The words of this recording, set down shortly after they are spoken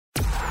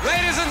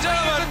Ladies and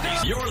gentlemen,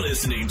 you're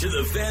listening to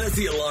the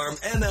Fantasy Alarm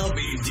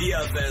MLB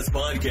DFS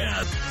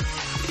podcast.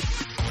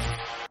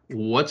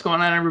 What's going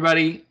on,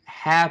 everybody?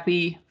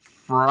 Happy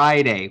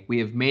Friday. We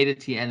have made it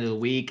to the end of the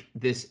week.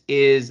 This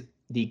is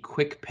the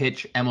Quick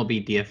Pitch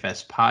MLB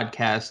DFS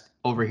podcast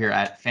over here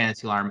at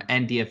Fantasy Alarm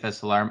and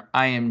DFS Alarm.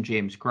 I am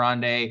James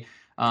Grande,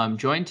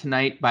 joined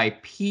tonight by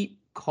Pete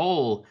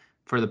Cole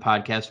for the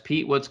podcast.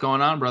 Pete, what's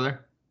going on,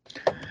 brother?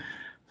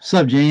 What's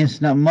up, James?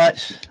 Not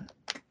much.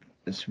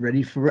 It's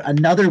ready for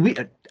another week.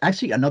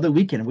 Actually, another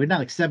weekend. We're now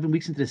like 7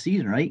 weeks into the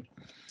season, right?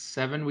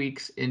 7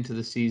 weeks into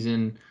the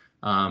season.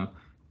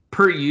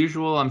 Per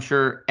usual, I'm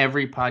sure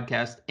every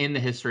podcast in the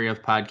history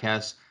of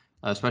podcasts,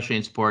 especially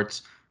in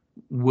sports,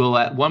 will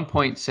at one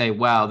point say,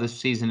 wow, this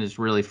season is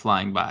really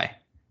flying by.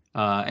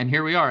 And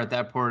here we are at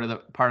that part of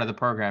the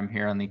program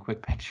here on the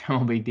Quick Pitch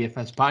MLB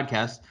DFS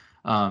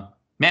podcast.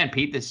 Man,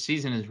 Pete, this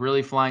season is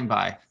really flying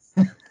by.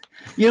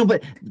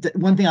 But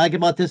one thing I like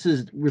about this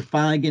is we're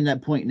finally getting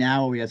that point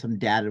now where we have some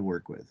data to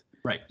work with.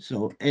 Right.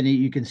 So, and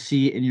you can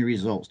see it in your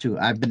results too.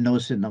 I've been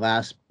noticing in the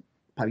last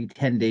probably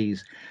 10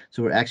 days.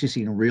 So we're actually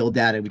seeing real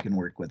data we can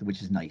work with,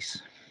 which is nice.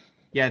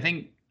 Yeah, I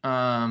think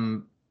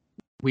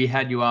we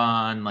had you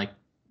on like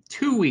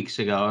 2 weeks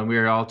ago, and we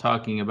were all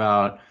talking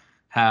about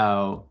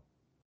how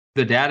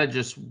the data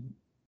just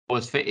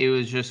was it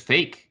was just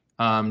fake.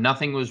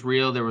 Nothing was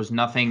real. There was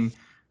nothing.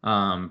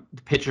 The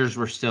pitchers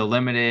were still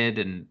limited,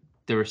 and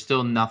there was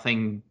still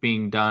nothing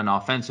being done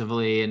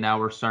offensively. And now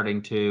we're starting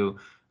to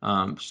get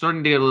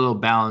a little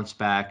balance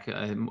back.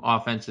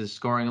 Offense is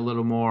scoring a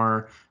little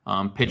more.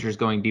 Pitchers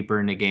going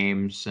deeper into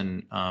games,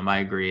 and I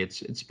agree.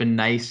 It's been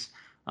nice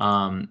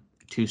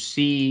to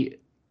see.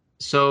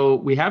 So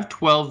we have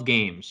 12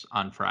 games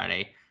on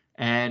Friday,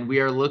 and we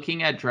are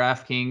looking at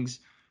DraftKings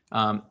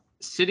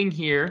sitting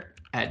here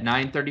at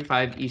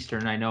 9:35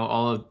 Eastern. I know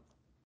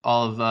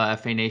all of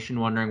FA Nation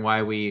wondering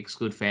why we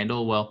exclude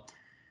FanDuel. Well,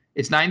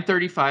 it's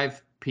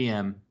 9:35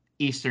 p.m.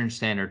 Eastern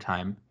Standard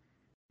Time.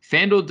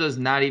 FanDuel does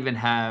not even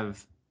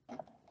have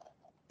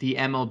the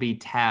MLB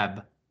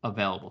tab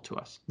available to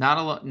us.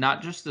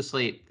 Not just the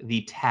slate,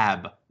 the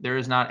tab. There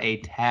is not a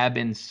tab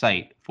in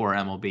sight for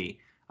MLB.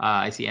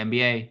 I see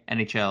NBA,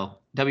 NHL,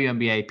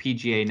 WNBA,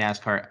 PGA,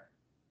 NASCAR,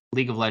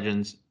 League of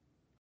Legends,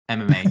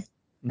 MMA.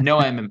 No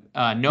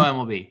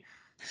MLB.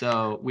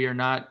 So we are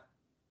not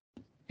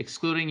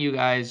excluding you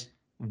guys.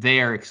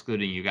 They are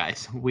excluding you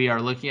guys. We are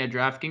looking at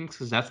DraftKings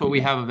because that's what we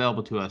have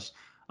available to us.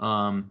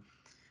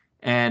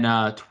 And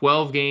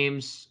 12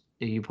 games,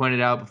 you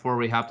pointed out before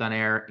we hopped on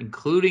air,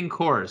 including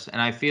Coors.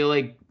 And I feel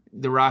like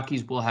the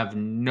Rockies will have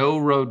no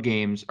road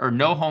games or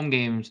no home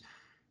games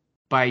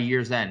by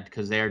year's end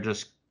because they are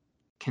just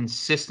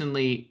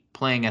consistently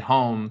playing at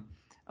home.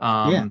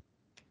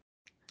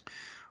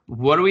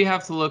 What do we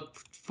have to look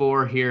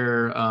for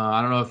here?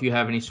 I don't know if you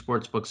have any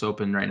sports books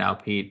open right now,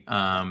 Pete.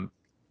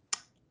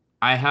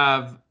 I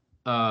have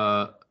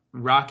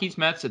Rockies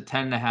Mets at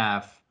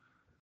 10.5.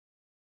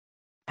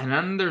 And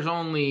then there's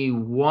only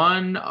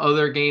one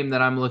other game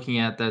that I'm looking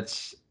at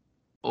that's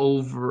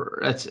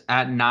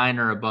at 9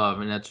 or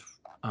above, and that's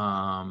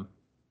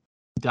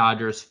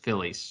Dodgers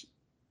Phillies.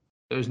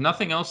 There's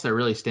nothing else that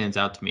really stands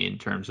out to me in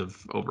terms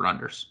of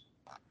over-unders.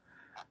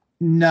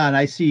 None.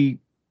 I see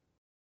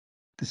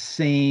the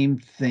same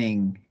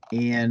thing,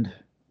 and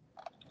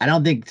I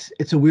don't think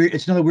it's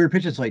another weird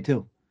pitching slate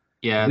too.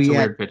 Yeah, it's a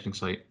weird pitching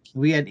slate.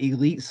 We had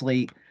elite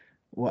slate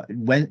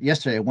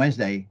Wednesday.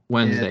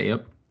 Wednesday,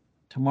 yep.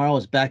 Tomorrow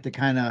is back to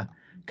kind of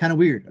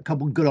weird. A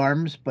couple good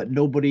arms, but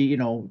nobody,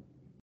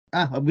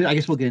 I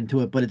guess we'll get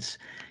into it. But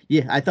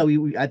I thought we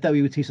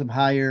would see some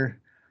higher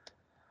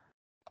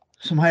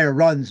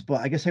runs,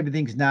 but I guess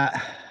everything's not.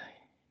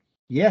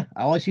 Yeah,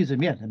 I always see them.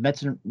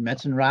 The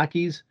Mets and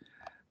Rockies.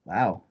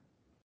 Wow.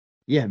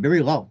 Yeah,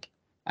 very low.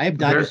 I have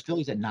Dodgers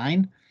Phillies at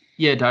 9.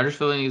 Yeah, Dodgers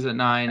Phillies at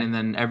 9, and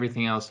then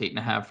everything else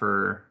 8.5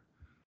 for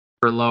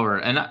lower.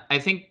 And I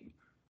think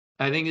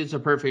it's a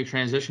perfect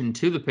transition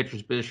to the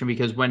pitcher's position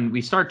because when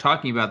we start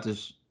talking about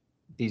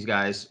these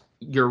guys,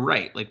 you're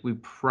right. Like we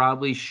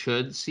probably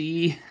should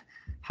see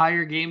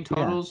higher game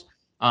totals.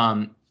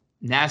 Yeah.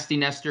 Nasty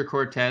Nestor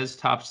Cortez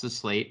tops the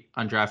slate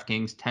on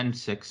DraftKings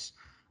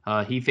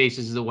 10-6. He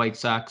faces the White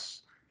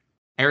Sox.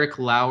 Eric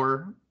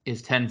Lauer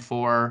is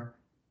 10-4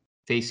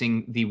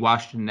 facing the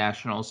Washington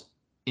Nationals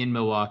in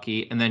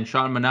Milwaukee. And then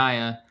Sean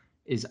Manaea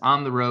is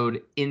on the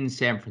road in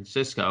San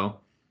Francisco.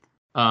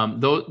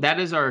 Though that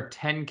is our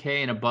 10K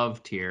and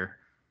above tier.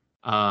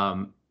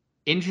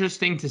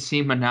 Interesting to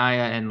see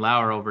Manaea and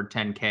Lauer over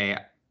 10K.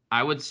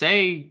 I would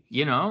say,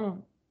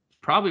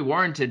 probably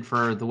warranted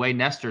for the way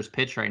Nestor's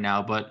pitch right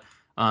now. But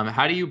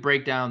how do you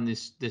break down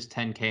this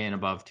 10K and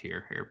above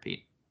tier here,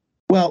 Pete?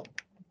 Well,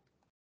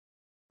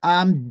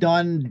 I'm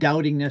done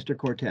doubting Nestor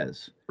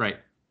Cortez. Right.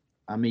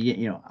 I'm a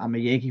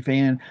Yankee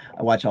fan.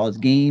 I watch all his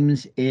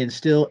games, and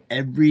still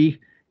every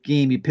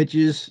game he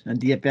pitches on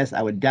DFS,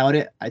 I would doubt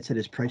it. I said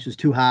his price was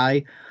too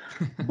high.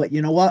 But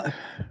you know what?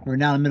 We're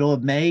now in the middle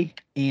of May,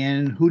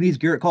 and who needs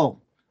Garrett Cole?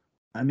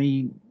 I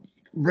mean,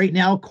 right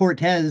now,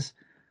 Cortez,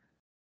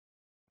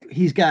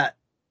 he's got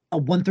a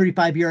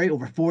 135 ERA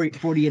over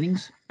 40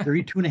 innings,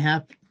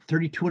 32.5%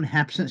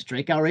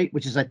 strikeout rate,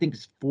 which is I think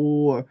is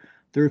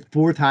third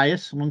fourth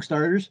highest among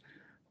starters.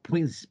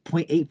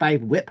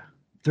 0.85 WHIP,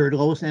 third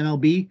lowest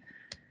MLB.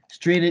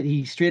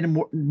 He stranded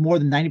more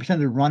than 90% of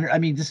the runner. I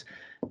mean,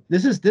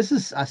 this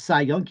is a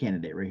Cy Young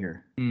candidate right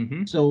here.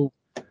 Mm-hmm. So,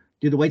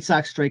 do the White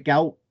Sox strike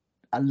out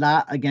a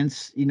lot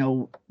against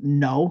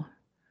No,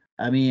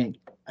 I mean,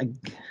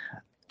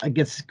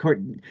 against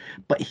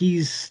but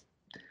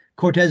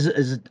Cortez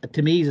is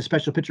to me he's a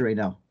special pitcher right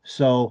now.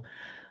 So,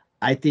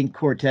 I think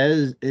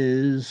Cortez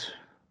is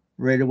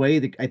right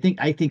away. I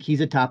think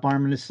he's a top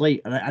arm in the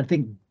slate, and I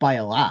think by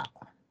a lot.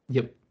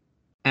 Yep,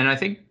 and I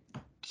think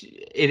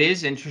it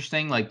is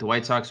interesting. Like the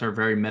White Sox are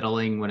very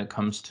middling when it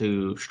comes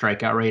to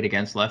strikeout rate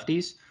against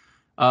lefties.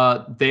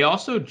 They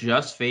also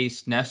just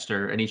faced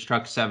Nestor, and he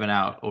struck 7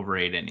 out over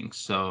 8 innings.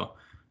 So,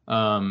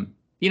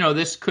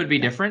 this could be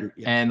different.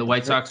 Yeah. And the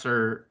White Sox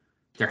they're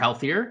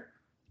healthier,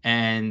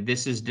 and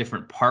this is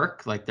different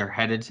park. Like they're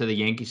headed to the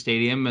Yankee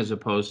Stadium as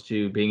opposed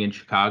to being in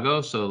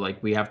Chicago. So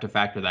like we have to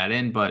factor that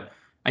in. But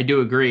I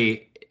do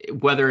agree,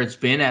 whether it's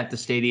been at the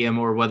stadium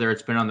or whether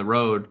it's been on the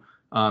road,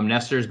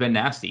 Nestor's been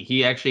nasty.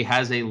 He actually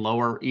has a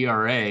lower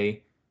ERA,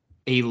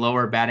 a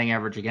lower batting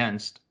average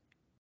against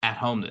at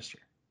home this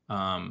year.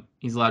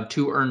 He's allowed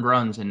 2 earned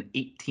runs in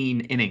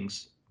 18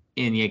 innings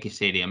in Yankee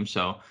Stadium.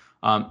 So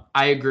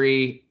I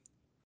agree.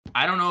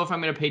 I don't know if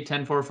I'm going to pay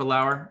 10-4 for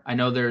Lauer. I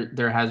know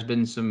there has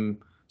been some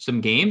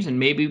games, and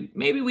maybe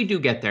we do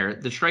get there.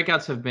 The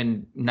strikeouts have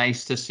been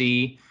nice to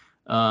see.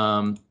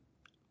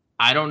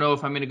 I don't know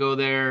if I'm going to go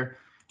there.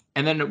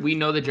 And then we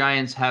know the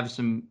Giants have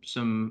some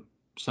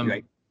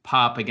Right.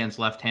 pop against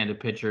left-handed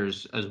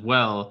pitchers as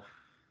well.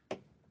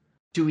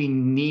 Do we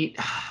need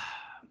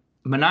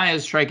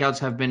Manaea's strikeouts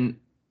have been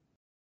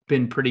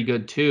pretty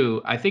good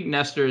too. I think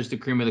Nestor is the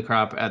cream of the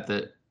crop at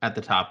the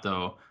top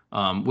though,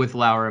 with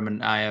Lauer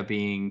and Manaea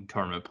being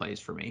tournament plays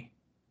for me.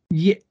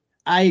 Yeah,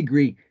 I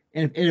agree.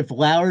 And if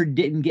Lauer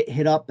didn't get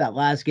hit up that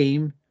last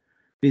game,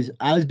 because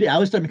I was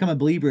starting to become a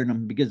believer in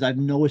him because I've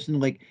noticed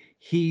like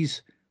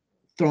he's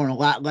throwing a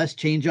lot less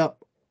changeup,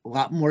 a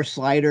lot more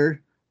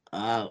slider,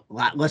 a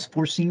lot less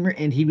four-seamer,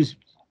 and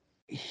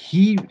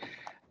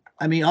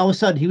I mean, all of a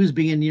sudden he was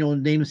being,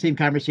 named the same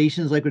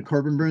conversations like with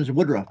Corbin Burnes or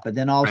Woodruff, but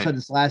then all of a sudden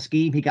this last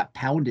game he got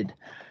pounded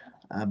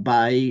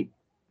by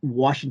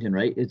Washington,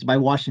 right? It's by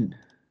Washington.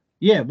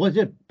 Yeah, was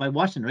it by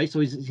Washington, right? So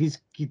he's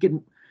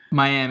getting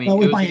Miami. No, it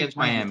was Miami, against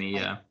Miami,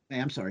 yeah.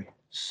 I'm sorry.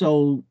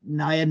 So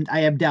now I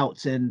have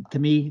doubts, and to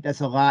me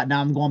that's a lot.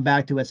 Now I'm going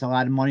back to it's a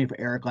lot of money for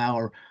Eric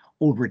Lauer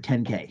over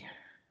 10K.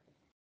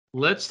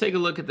 Let's take a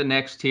look at the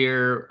next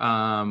tier.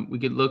 We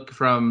could look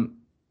from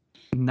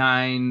the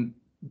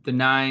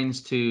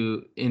 9s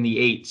to in the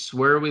 8s.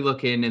 Where are we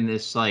looking in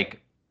this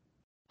like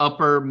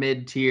upper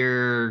mid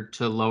tier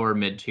to lower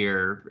mid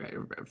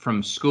tier,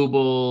 from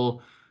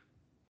Skubal,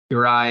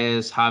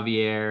 Urias,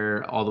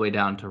 Javier, all the way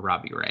down to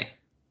Robbie Ray?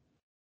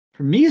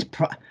 For me, it's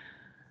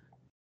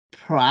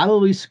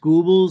probably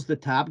Skubal's the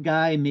top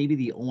guy, maybe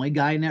the only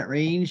guy in that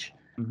range.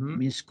 Mm-hmm. I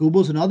mean,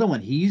 Skubal's another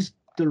one. He's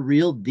the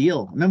real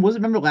deal.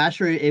 Remember last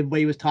year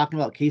everybody was talking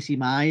about Casey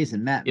Mize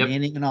and Matt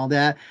Manning and all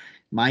that.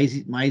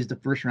 Mize the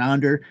first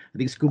rounder. I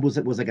think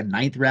Skubal was like a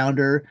 9th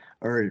rounder,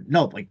 or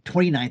no, like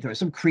 29th or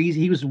some crazy.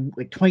 He was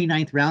like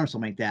 29th round or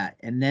something like that.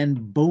 And then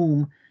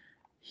boom,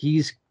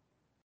 he's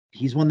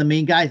one of the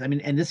main guys. I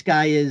mean, and this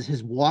guy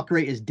his walk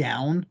rate is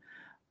down.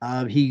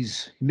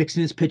 He's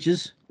mixing his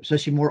pitches,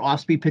 especially more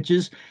off-speed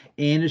pitches,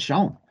 and it's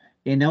shown.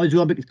 And now he's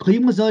doing because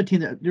Cleveland's another team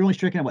that they're only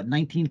striking out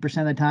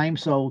 19% of the time.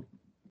 So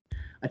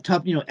a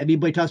tough,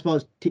 everybody talks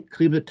about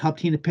Cleveland a tough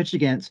team to pitch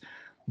against,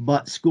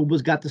 but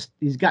Skubal's got this.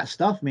 He's got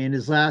stuff, man.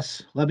 His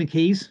last 11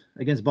 Ks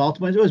against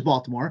Baltimore, it was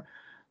Baltimore,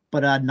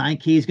 but 9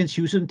 Ks against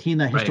Houston, team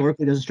that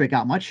historically doesn't strike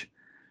out much.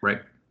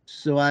 Right.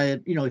 So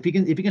if he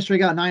can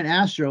strike out 9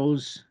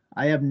 Astros,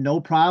 I have no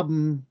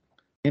problem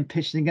in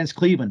pitching against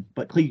Cleveland.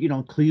 But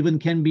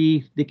Cleveland can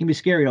be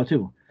scary though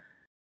too.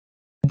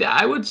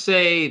 I would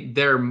say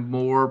they're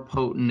more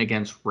potent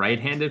against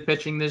right-handed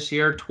pitching this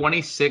year,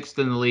 26th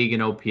in the league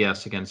in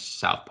OPS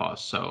against southpaws.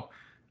 So,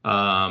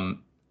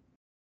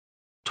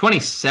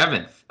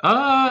 27th.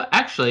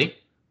 Actually,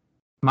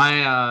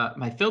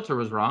 my filter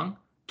was wrong.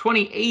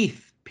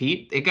 28th,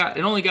 Pete. It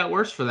only got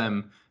worse for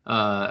them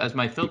as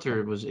my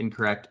filter was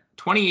incorrect.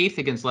 28th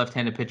against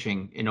left-handed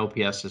pitching in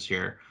OPS this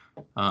year.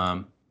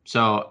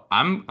 So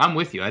I'm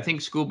with you. I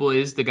think Skubal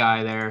is the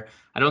guy there.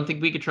 I don't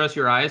think we could trust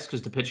Urias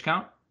because the pitch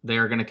count. They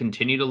are going to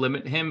continue to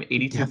limit him.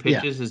 82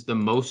 pitches is the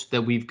most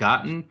that we've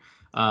gotten.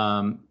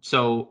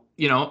 So,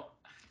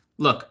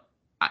 look,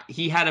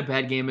 he had a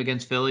bad game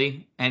against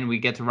Philly, and we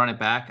get to run it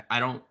back.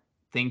 I don't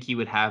think he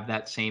would have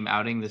that same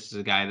outing. This is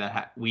a guy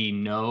that we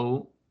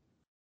know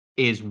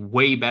is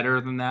way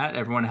better than that.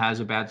 Everyone has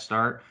a bad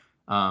start.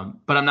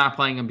 But I'm not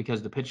playing him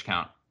because of the pitch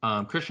count.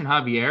 Christian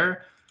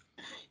Javier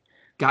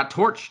got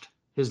torched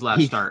his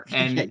last start.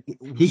 And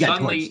he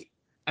got torched.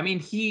 I mean,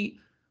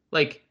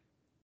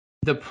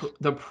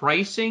 the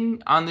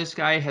pricing on this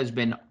guy has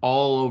been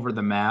all over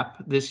the map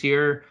this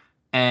year.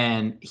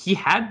 And he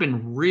had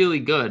been really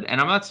good.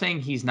 And I'm not saying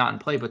he's not in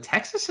play, but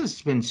Texas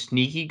has been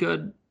sneaky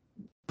good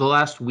the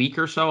last week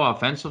or so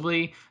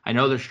offensively. I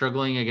know they're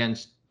struggling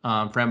against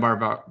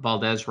Frambar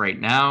Valdez right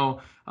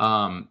now,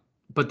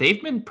 but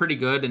they've been pretty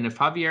good. And if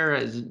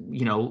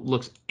Javier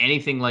looks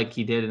anything like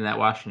he did in that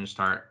Washington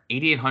start,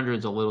 8,800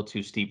 is a little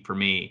too steep for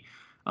me.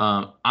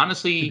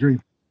 Honestly,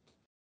 Agreed.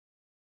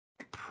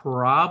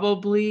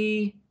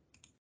 probably.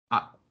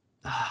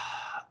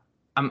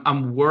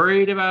 I'm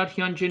worried about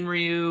Hyunjin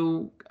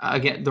Ryu.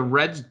 Again, the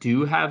Reds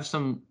do have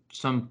some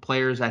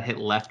players that hit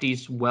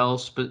lefties well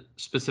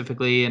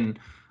specifically, and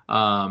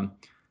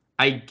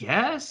I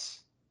guess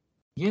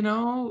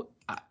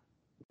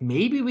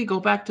maybe we go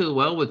back to the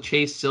well with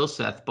Chase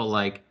Silseth, but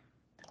like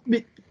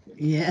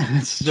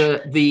yeah,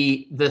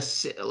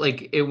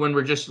 when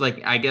we're just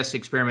like I guess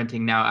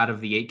experimenting now out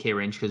of the 8K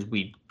range because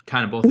we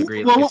kind of both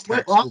agree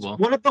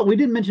what about we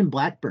didn't mention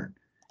Blackburn?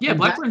 Yeah,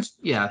 Blackburn's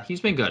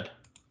he's been good.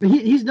 But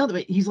he's another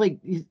way.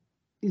 He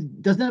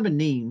doesn't have a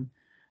name.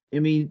 I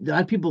mean, a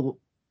lot of people,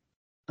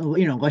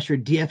 unless you're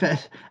a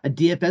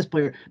DFS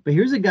player. But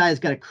here's a guy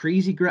that's got a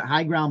crazy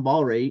high ground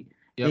ball rate,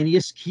 and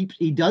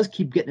he does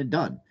keep getting it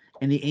done.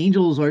 And the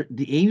Angels are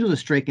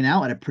striking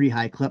out at a pretty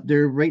high clip.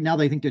 They're right now.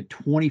 I think they're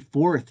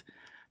 24th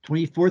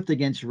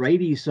against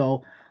righties.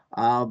 So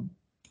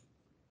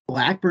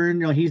Blackburn,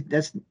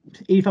 that's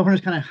 8,500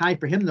 is kind of high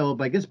for him though.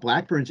 But I guess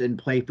Blackburn's in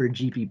play for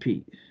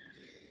GPP.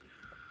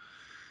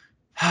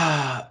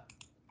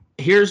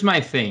 Here's my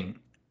thing.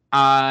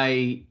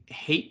 I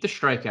hate the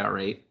strikeout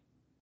rate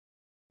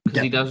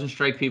because he doesn't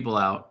strike people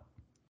out.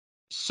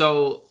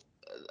 So,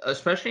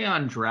 especially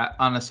on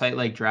a site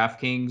like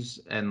DraftKings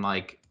and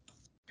like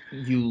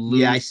you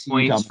lose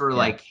points for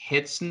like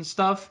hits and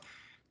stuff,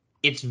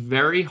 it's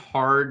very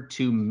hard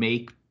to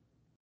make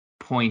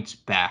points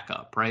back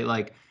up, right?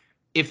 Like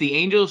if the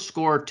Angels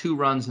score 2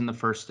 runs in the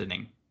first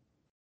inning,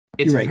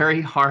 it's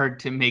very hard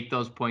to make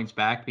those points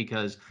back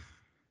because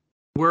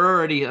we're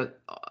already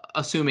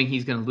assuming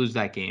he's going to lose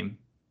that game,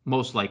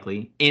 most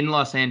likely. In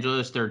Los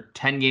Angeles, they're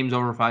 10 games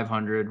over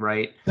 500,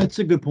 right? That's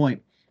a good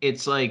point.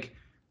 It's like,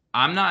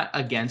 I'm not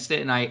against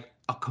it, and I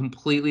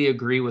completely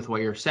agree with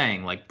what you're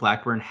saying. Like,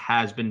 Blackburn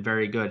has been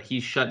very good.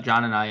 He's shut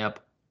John and I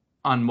up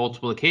on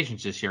multiple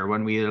occasions this year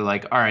when we were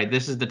like, all right,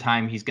 this is the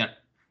time he's going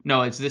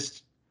to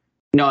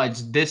 –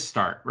 it's this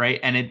start, right?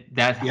 And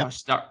that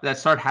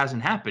start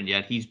hasn't happened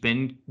yet. He's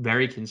been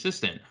very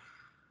consistent.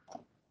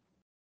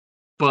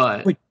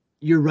 But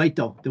you're right,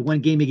 though. The one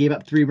game he gave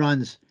up 3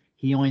 runs,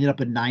 he only ended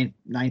up at nine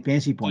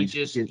fantasy points.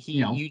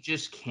 You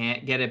just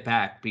can't get it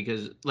back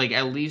because, like,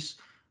 at least,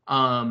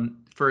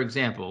 for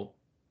example,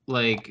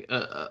 like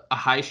a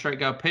high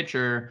strikeout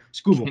pitcher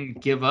can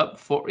give up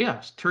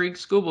Tariq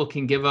Skubal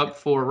can give up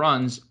 4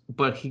 runs,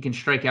 but he can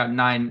strike out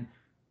nine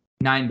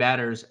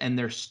batters, and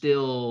there's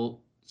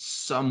still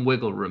some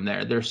wiggle room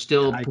there. There's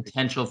still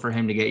potential for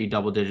him to get you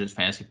double digits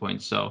fantasy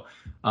points. So,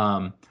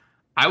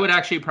 I would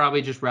actually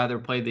probably just rather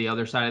play the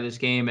other side of this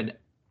game. And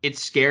it's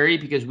scary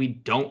because we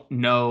don't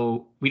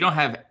know. We don't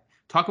have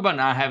 – talk about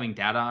not having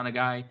data on a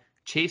guy.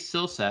 Chase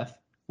Silseth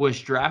was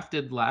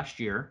drafted last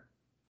year.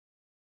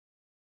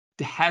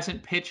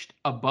 Hasn't pitched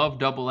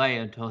above AA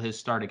until his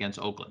start against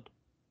Oakland.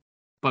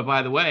 But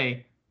by the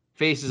way,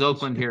 faces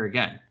Oakland here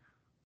again.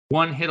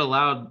 1 hit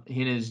allowed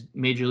in his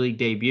major league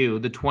debut.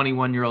 The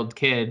 21-year-old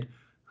kid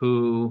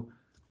who,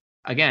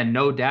 again,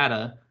 no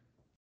data.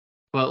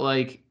 But,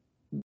 like,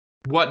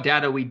 what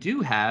data we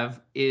do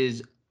have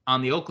is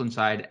on the Oakland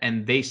side,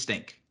 and they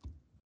stink.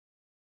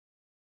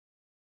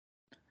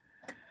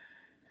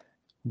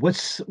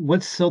 What's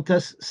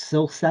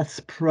Silseth's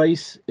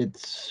price?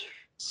 It's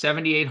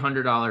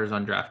 $7,800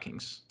 on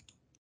DraftKings.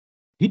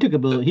 He took a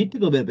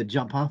bit of a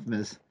jump off from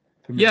his.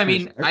 I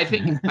mean, I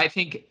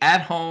think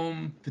at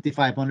home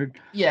 5,500.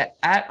 Yeah,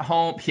 at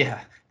home. Yeah,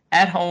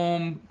 at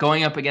home,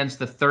 going up against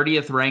the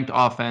 30th ranked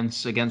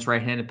offense against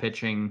right-handed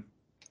pitching.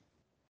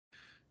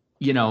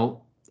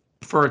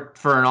 For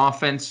an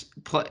offense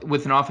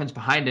with an offense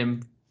behind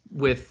him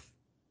with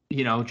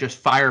just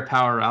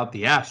firepower out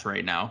the ass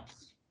right now.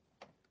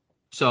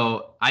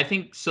 So I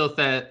think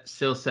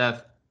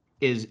Silseth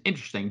is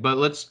interesting,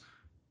 but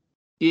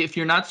if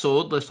you're not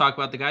sold, let's talk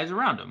about the guys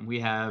around him. We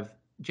have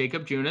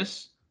Jacob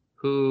Junis,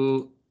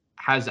 who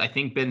has, I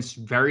think, been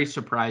very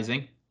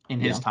surprising in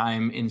his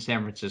time in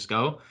San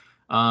Francisco.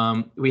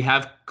 We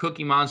have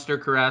Cookie Monster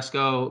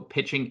Carrasco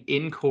pitching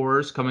in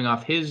Coors, coming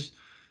off his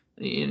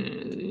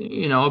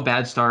a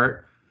bad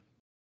start.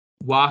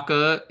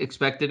 Waka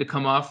expected to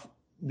come off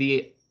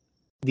the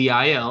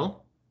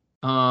IL.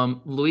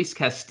 Luis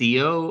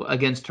Castillo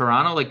against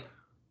Toronto. Like,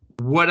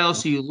 what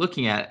else are you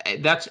looking at?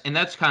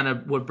 That's kind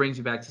of what brings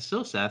you back to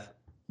Silseth.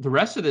 The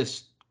rest of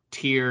this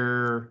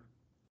tier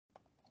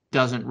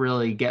doesn't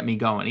really get me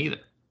going either.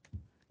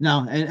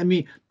 No, and I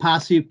mean,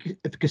 possibly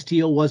if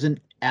Castillo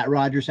wasn't at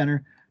Rogers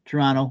Center,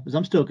 Toronto, because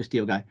I'm still a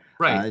Castillo guy.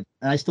 Right.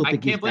 I still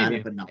think he's got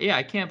it, but no. Yeah,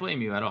 I can't blame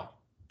you at all.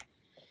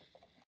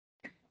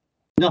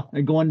 No,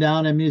 they're going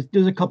down. I mean,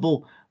 there's a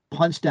couple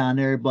punch down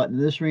there, but in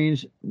this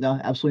range, no,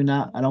 absolutely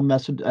not. I don't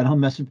mess with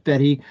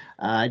Fetty.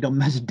 I don't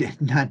mess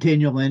with not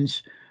Daniel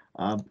Lynch.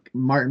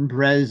 Martin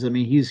Perez. I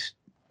mean,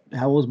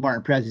 how old is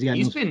Martin Perez? He's got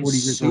He's almost been 40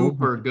 years old.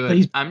 super But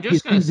good. I'm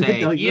just gonna been good,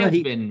 say though. he You're has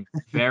right. been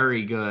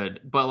very good,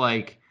 but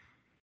like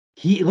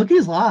He look at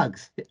his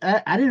logs.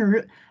 I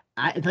didn't.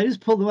 If I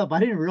just pulled him up, I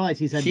didn't realize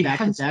he's had he back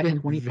to has back been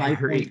 25-point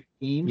very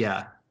games.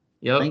 yeah.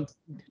 Yep. 19,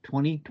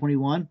 20,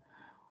 21.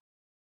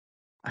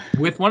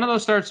 With one of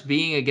those starts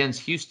being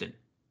against Houston.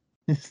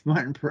 It's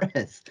Martin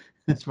Perez.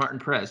 It's Martin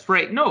Perez.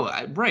 Right. No,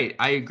 right.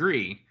 I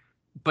agree.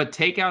 But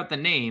take out the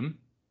name.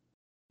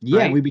 Yeah,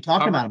 right? we'd be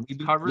talking about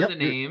him. Cover the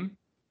name.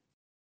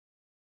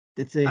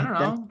 I don't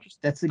know.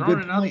 That's a throwing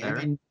good it out point. there.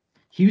 I mean,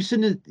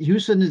 Houston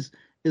is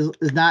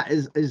not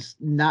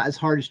as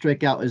hard to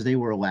strike out as they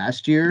were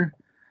last year.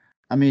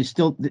 I mean,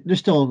 they're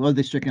still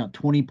they striking out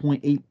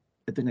 20.8.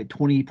 I think like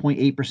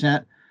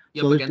 20.8%.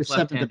 Yep, So against they're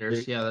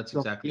left-handers. Yeah, that's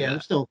exactly yeah, that.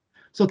 they're still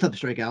tough to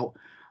strike out.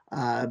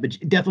 But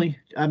definitely,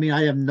 I mean,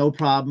 I have no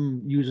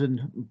problem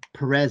using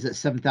Perez at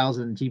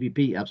 7,000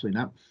 GPP. Absolutely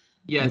not.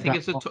 Yeah, No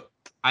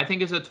I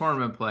think it's a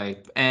tournament play,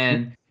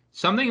 and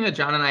something that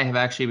John and I have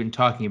actually been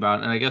talking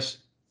about, and I guess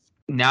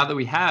now that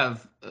we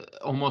have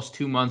almost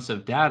 2 months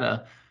of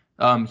data,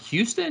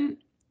 Houston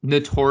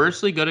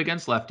notoriously good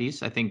against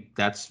lefties. I think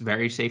that's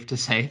very safe to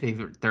say.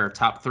 They're a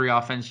top 3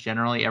 offense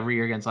generally every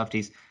year against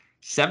lefties.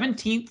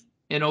 17th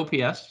in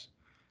OPS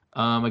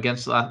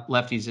against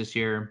lefties this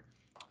year.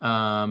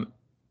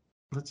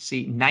 Let's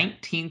see,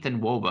 19th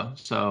in WOBA.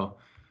 So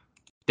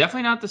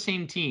definitely not the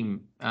same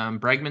team.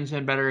 Bregman's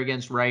been better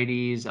against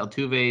righties.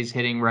 Altuve's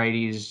hitting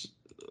righties.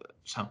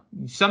 So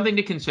something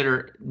to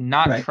consider.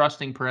 Not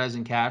trusting Perez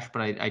and Cash,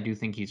 but I do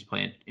think he's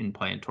playing in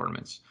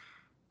tournaments.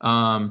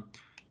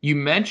 You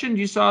mentioned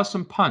you saw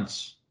some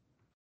punts.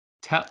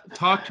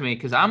 Talk to me,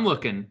 because I'm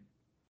looking.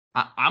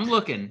 I'm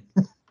looking,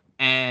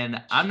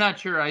 and I'm not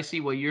sure I see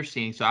what you're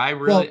seeing. So I'm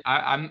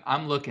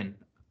looking.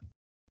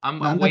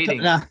 I'm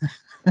waiting. I'm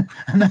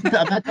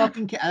not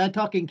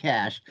talking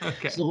Cash.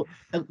 Okay. So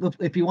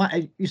if you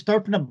want, you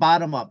start from the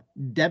bottom up.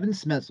 Devin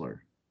Smetzler.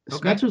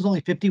 Okay. Smetzler's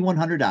only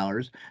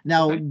 $5,100.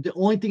 Now, the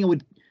only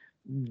thing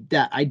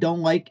that I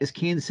don't like is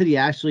Kansas City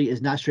actually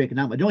is not striking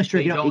out. But they only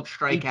striking out. They don't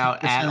strike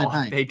out at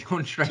all. They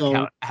don't strike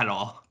out at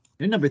all.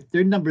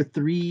 They're number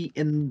 3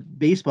 in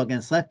baseball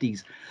against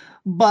lefties.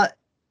 But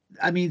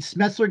I mean,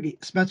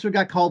 Smetzler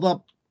got called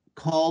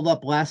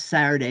up last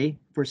Saturday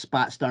for a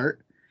spot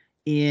start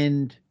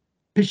and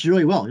pitched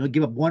really well. He'll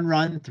give up 1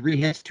 run, 3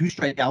 hits, 2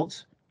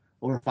 strikeouts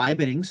over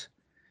 5 innings.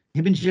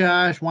 Him and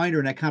Josh Winder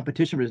in that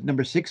competition for his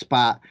number 6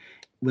 spot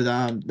with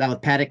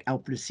Paddock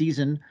out for the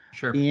season.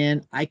 Sure.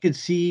 And I could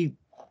see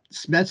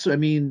Smetzler. I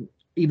mean,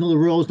 even though the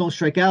Royals don't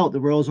strike out,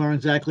 the Royals aren't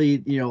exactly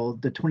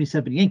the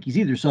 27 Yankees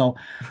either. So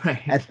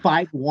at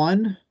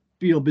 5-1,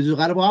 there's a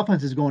lot of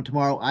offenses going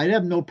tomorrow. I'd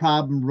have no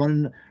problem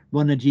running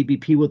a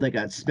GBP with like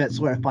a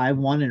Smetzler at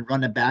 5-1 and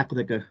run it back with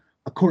like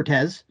a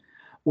Cortez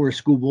or a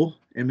Skubal.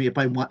 I mean, if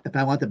I want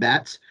the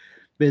bats,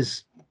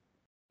 because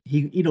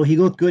he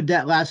looked good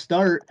that last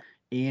start,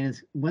 and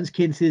once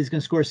Kansas City is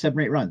going to score 7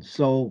 or 8 runs,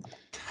 so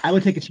I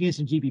would take a chance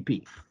in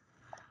GPP,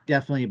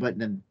 definitely. But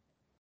then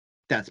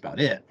that's about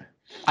it.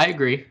 I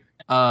agree.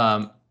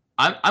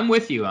 I'm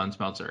with you on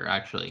Smeltzer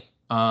actually.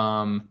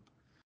 I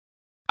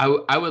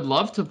would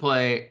love to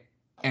play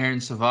Aaron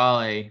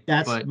Savale.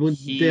 That's but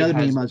the other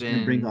name I was going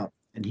to bring up,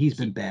 and he's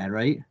been bad,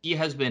 right? He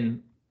has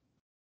been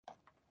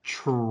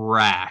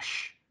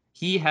trash.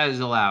 He has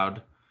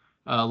allowed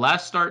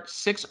last start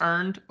 6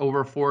 earned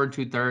over 4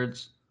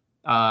 2/3.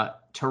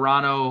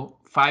 Toronto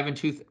 5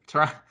 2.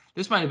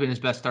 This might have been his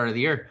best start of the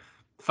year.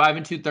 5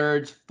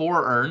 2/3,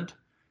 4 earned.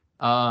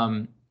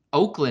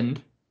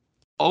 Oakland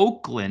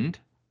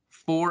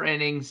 4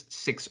 innings,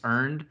 6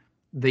 earned.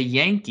 The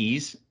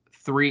Yankees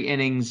 3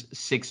 innings,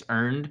 6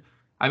 earned.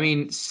 I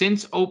mean,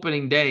 since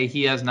opening day,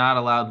 he has not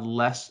allowed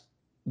less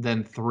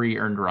than 3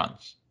 earned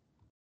runs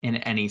in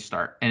any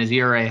start, and his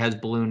ERA has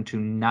ballooned to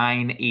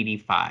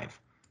 9.85.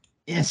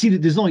 Yeah, see,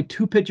 there's only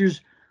 2 pitchers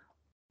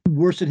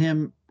worse than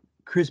him: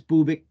 Chris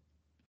Bubik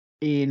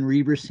and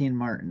Reaver San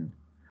Martin.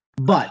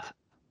 But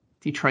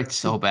Detroit's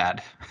so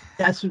bad.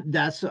 That's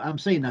I'm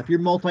saying. Now, if you're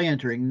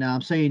multi-entering, now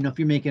I'm saying if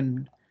you're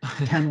making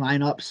 10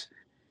 lineups,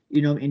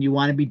 and you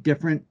want to be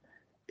different,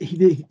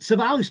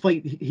 Savali's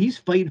fighting. He's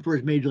fighting for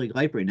his major league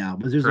life right now.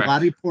 But there's a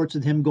lot of reports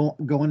of him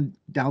going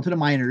down to the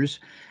minors.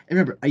 And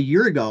remember, a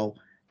year ago,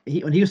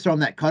 when he was throwing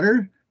that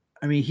cutter,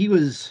 I mean, he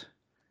was.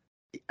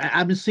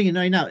 I've been seeing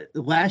right now.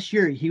 Last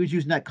year, he was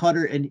using that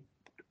cutter, and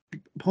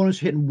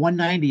opponents were hitting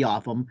 190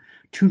 off him,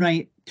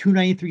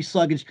 293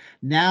 sluggage.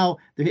 Now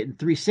they're hitting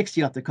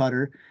 360 off the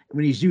cutter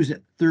when he's using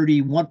it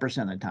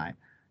 31% of the time.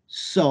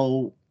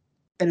 So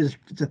it's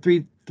a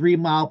 3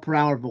 mile per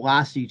hour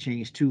velocity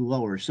change too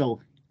lower.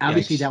 So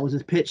obviously that was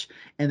his pitch,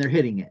 and they're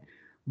hitting it.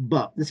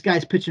 But this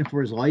guy's pitching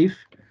for his life.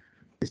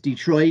 It's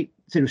Detroit.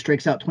 Said who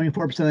strikes out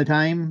 24% of the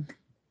time.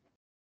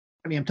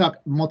 I mean, I'm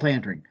talking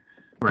multi-entering.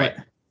 Right.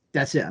 But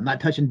that's it. I'm not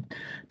touching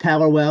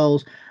Tyler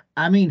Wells.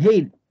 I mean,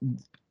 hey,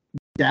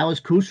 That was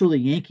crucial. The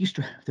Yankees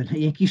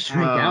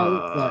strike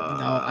out,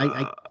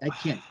 but I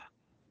can't.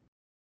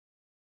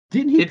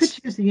 Didn't he pitch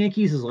against the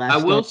Yankees his last I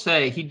will start?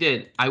 say he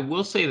did. I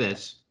will say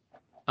this.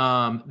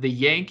 The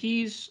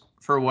Yankees,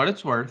 for what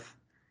it's worth,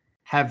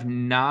 have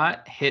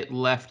not hit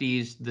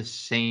lefties the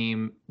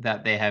same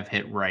that they have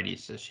hit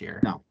righties this year.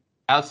 No.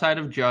 Outside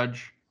of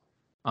Judge,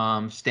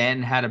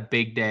 Stanton had a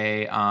big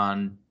day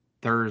on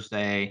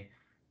Thursday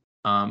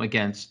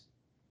against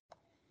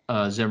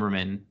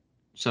Zimmerman.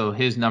 So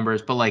his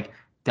numbers, but like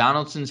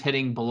Donaldson's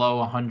hitting below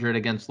 100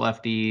 against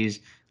lefties.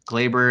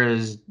 Glaber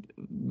is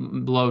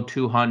below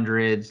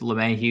 200s.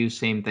 LeMahieu,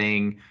 same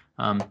thing.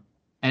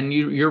 And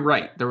you're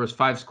right. There was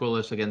 5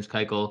 scoreless against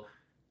Keuchel,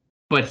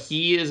 but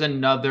he is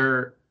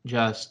another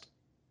just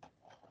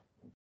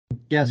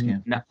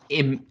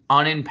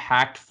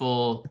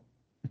unimpactful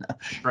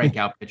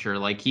strikeout pitcher.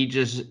 Like he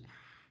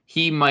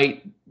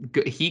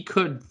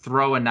could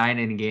throw a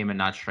 9-inning game and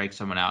not strike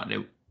someone out.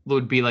 It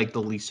would be like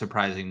the least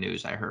surprising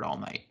news I heard all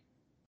night.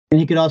 And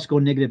he could also go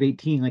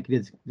 -18 like he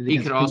did. He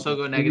could also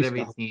go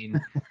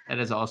 -18. That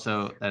is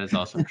also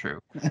true.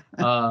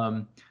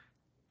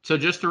 So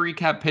just to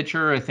recap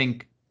pitcher, I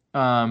think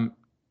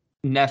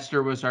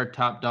Nestor was our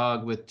top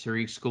dog with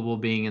Tariq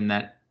Skubal being in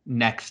that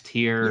next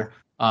tier.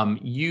 Yeah.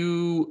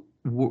 You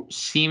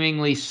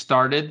seemingly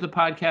started the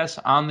podcast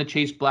on the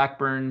Chase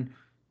Blackburn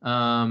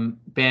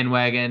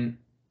bandwagon.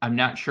 I'm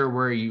not sure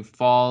where you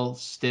fall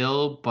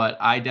still, but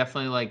I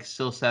definitely like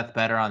Silseth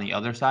better on the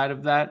other side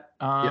of that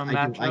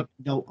matchup.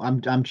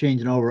 I'm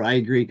changing over. I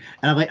agree,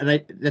 and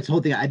that's the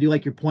whole thing. I do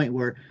like your point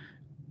where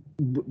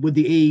with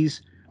the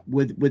A's,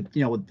 with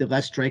the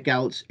less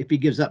strikeouts, if he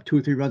gives up 2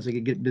 or 3 runs like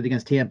he did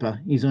against Tampa,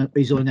 he's only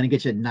going to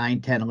get you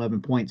 9, 10,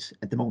 11 points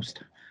at the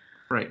most.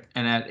 Right,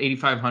 and at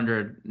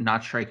 8,500,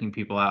 not striking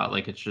people out,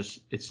 like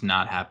it's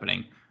not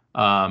happening.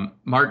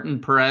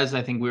 Martin Perez,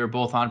 I think we were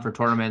both on for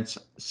tournaments.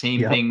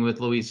 Same thing with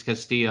Luis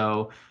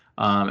Castillo.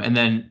 And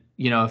then,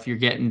 if you're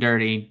getting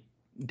dirty,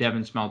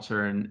 Devin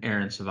Smeltzer and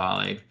Aaron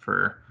Savale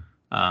for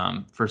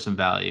some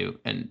value.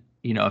 And,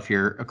 if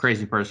you're a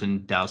crazy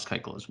person, Dallas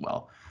Keuchel as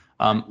well.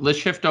 Let's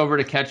shift over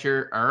to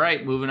catcher. All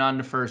right, moving on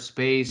to first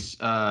base.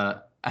 I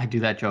do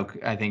that joke,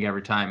 I think,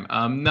 every time.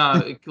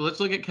 No,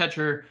 let's look at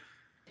catcher.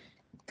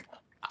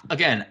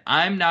 Again,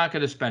 I'm not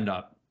going to spend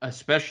up,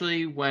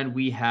 especially when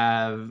we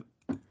have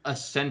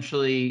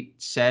essentially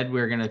said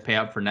we're going to pay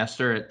up for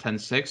Nestor at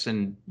 10-6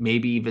 and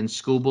maybe even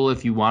Skubal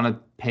if you want to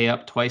pay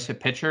up twice at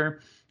pitcher.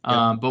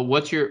 But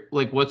what's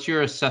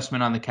your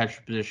assessment on the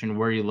catcher position?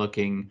 Where are you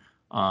looking?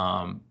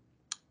 I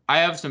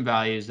have some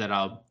values that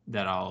I'll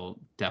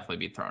definitely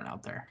be throwing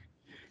out there.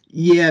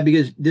 Yeah,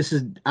 because this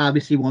is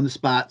obviously one of the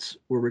spots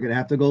where we're going to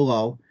have to go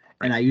low,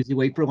 right. And I usually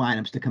wait for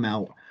lineups to come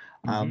out.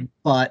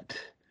 But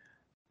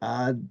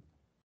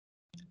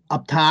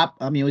up top,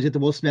 I mean, it was at the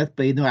Will Smith,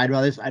 but I'd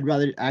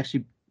rather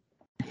actually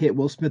hit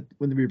Will Smith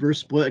when the reverse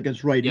split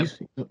against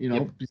righties.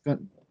 Yep. He's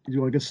going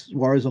against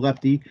Suarez, a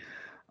lefty.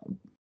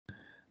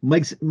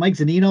 Mike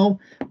Zunino,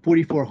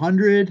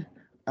 4,400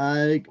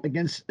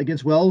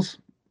 against Wells.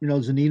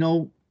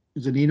 Zunino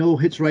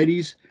hits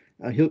righties.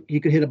 He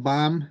could hit a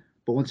bomb,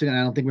 but once again,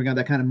 I don't think we're gonna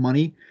have that kind of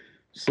money.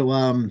 So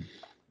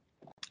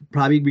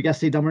probably we got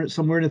to stay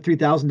somewhere in the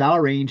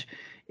 $3,000 range,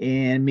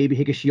 and maybe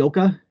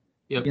Higashioka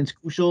against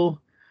Kushel.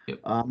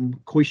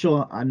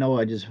 Kushel, I know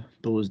I just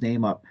blew his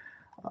name up.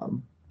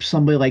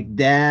 Somebody like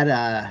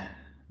that.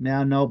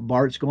 No,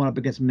 Bart's going up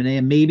against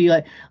Manaea. Maybe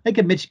like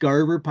a Mitch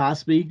Garver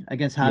possibly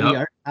against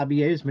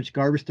Javier's. Mitch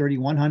Garver's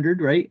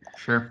 3,100, right?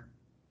 Sure.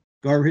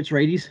 Garver hits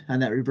righties on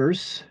that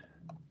reverse.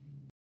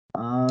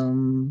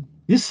 Another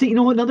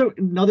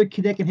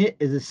kid that can hit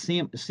is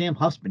Sam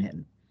Huffman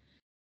hitting.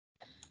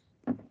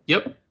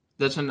 Yep.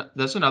 That's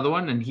another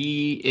one, and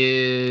he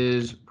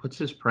is, what's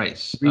his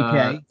price?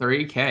 $3K.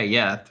 $3K,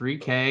 yeah,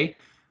 $3K.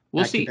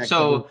 We'll see.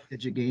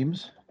 Digit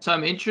games. So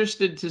I'm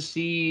interested to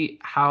see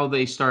how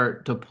they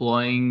start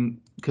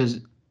deploying, because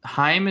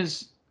Heim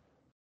is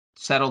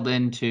settled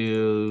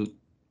into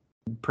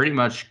pretty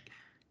much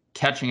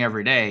catching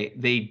every day.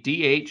 They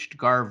DH'd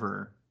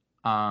Garver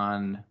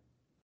on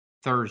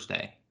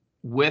Thursday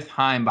with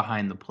Heim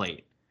behind the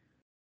plate.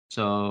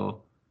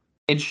 So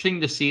interesting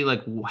to see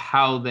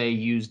how they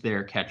use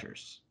their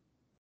catchers,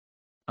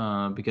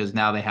 because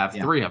now they have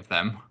 3 of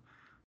them.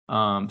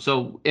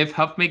 So if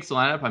Huff makes the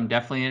lineup, I'm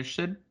definitely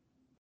interested.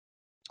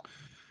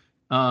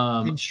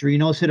 Did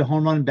Chirinos hit a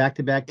home run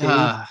back-to-back days?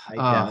 I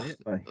doubt it.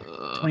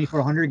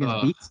 2,400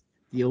 against Beats,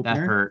 the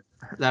opener.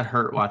 That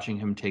hurt watching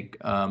him take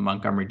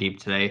Montgomery deep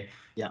today.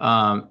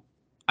 Yeah.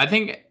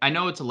 I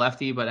know it's a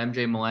lefty, but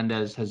MJ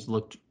Melendez has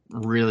looked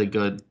really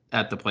good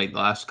at the plate the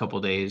last couple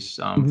of days.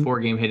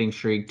 4-game hitting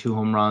streak, 2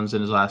 home runs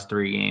in his last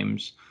 3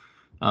 games.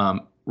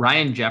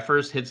 Ryan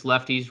Jeffers hits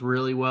lefties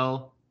really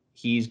well.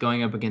 He's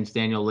going up against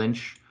Daniel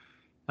Lynch.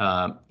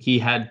 He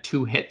had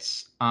 2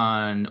 hits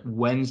on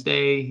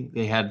Wednesday.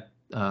 They had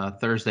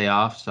Thursday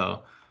off,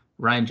 so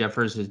Ryan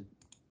Jeffers is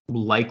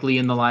likely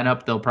in the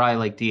lineup. They'll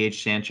probably DH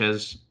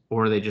Sanchez,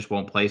 or they just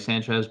won't play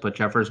Sanchez, but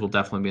Jeffers will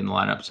definitely be in the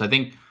lineup. So I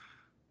think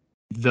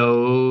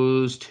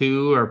Those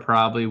two are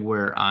probably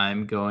where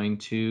I'm going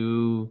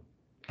to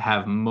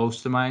have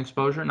most of my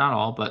exposure, not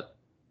all, but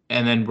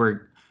and then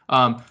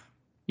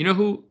you know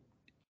who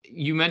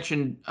you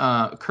mentioned,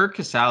 Kirk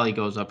Casale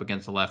goes up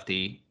against a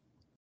lefty.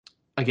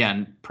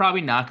 Again,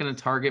 probably not going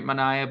to target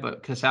Mania,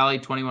 but Casale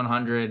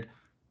 2,100,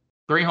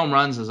 3 home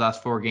runs his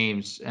last 4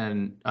 games,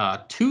 and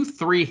 2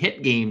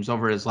 3-hit games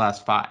over his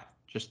last 5.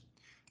 Just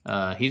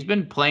he's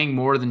been playing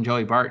more than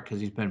Joey Bart because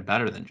he's been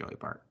better than Joey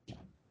Bart.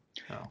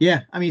 So.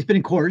 Yeah, I mean he's been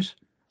in cores,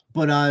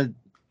 but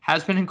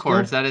has been in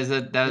cores. That is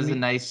a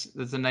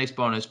nice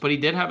bonus. But he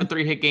did have a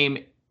 3-hit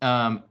game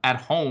at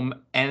home,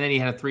 and then he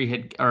had a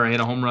 3-hit or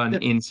hit a home run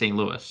in St.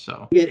 Louis.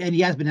 So yeah, and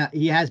he has been out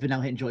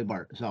hitting Joey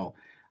Bart. So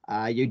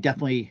you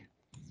definitely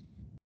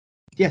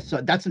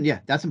so that's in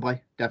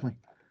play, definitely.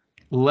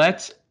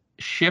 Let's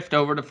shift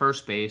over to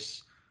first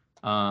base.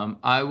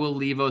 I will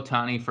leave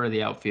Ohtani for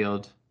the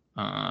outfield.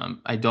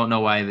 I don't know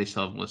why they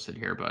still have him listed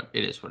here, but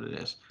it is what it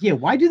is. Yeah,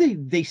 why do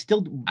they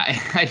still?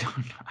 I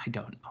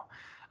don't know.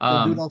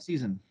 They'll do it all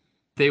season.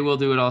 They will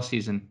do it all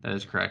season. That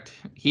is correct.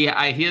 He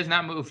has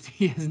not moved.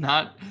 He has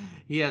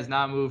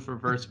not moved for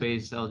first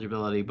base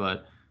eligibility,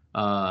 but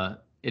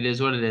it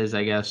is what it is,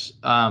 I guess.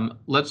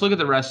 Let's look at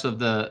the rest of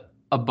the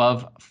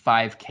above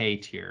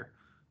 5K tier.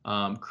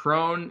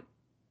 Cron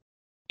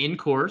in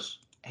course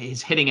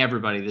is hitting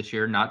everybody this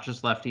year, not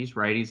just lefties,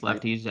 righties,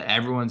 lefties. Right.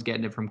 Everyone's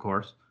getting it from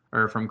course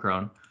or from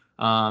Cron.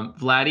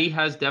 Vladdy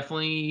has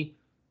definitely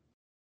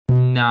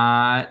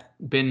not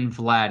been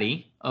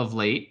Vladdy of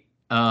late.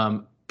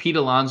 Pete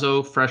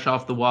Alonso, fresh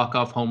off the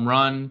walk-off home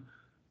run,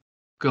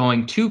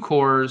 going 2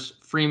 cores.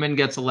 Freeman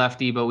gets a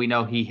lefty, but we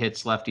know he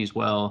hits lefties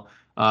well.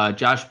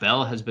 Josh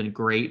Bell has been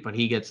great, but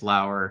he gets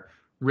Lauer.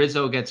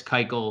 Rizzo gets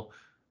Keuchel.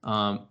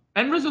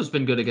 And Rizzo's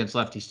been good against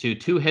lefties, too.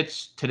 2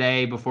 hits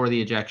today before the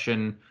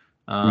ejection.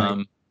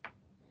 Right.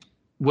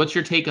 What's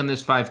your take on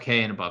this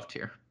 5K and above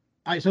tier?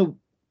 All right, so,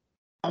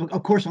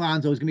 of course,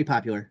 Alonso is going to be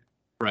popular.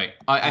 Right.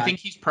 I think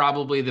he's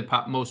probably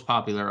the most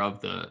popular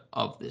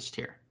of this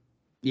tier.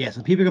 Yeah,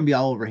 so people are going to be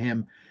all over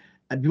him.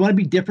 If you want to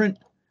be different,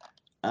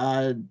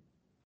 let's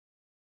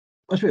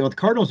wait. Well, the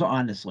Cardinals are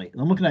on this slate.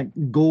 I'm looking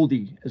at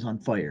Goldie is on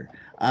fire.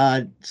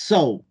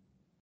 So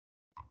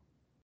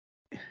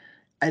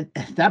at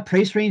that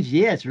price range,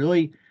 yeah, it's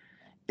really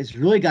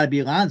got to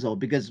be Alonso,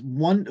 because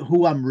one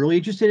who I'm really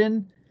interested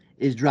in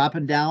is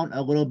dropping down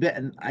a little bit,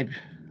 and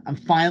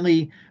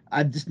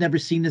I've just never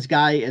seen this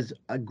guy as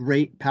a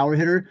great power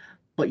hitter,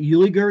 but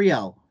Yuli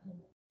Gurriel.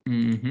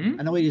 Mm-hmm.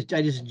 I know I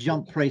just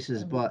jumped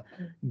prices, but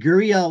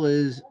Gurriel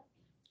is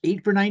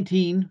 8 for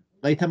 19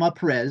 lifetime up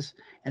Perez,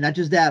 and not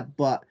just that,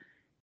 but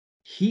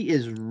he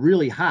is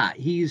really hot.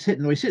 He's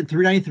hitting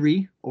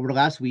 393 over the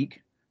last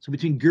week. So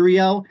between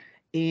Gurriel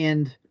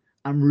and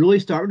I'm really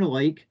starting to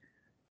like,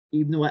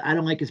 even though I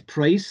don't like his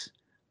price,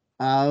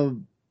 the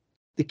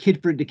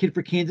kid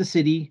for Kansas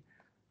City,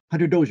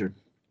 Hunter Dozier.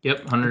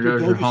 Yep, Hunter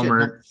Dozier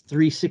homer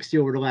 360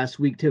 over the last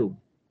week too.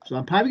 So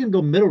I'm probably gonna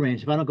go middle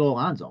range if I don't go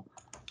Alonso.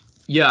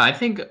 Yeah, I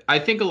think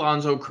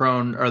Alonso,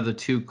 Cron are the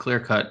 2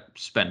 clear-cut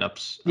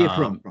spend-ups. Yeah,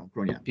 Cron,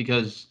 yeah.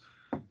 Because,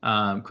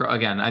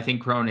 again, I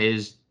think Cron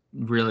is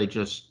really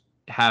just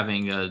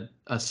having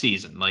a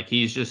season. Like,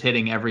 he's just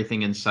hitting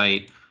everything in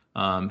sight.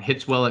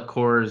 Hits well at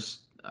cores.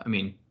 I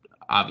mean,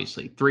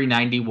 obviously,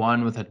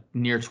 391 with a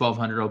near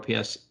 1,200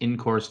 OPS in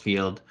course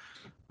field.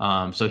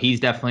 So he's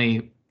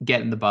definitely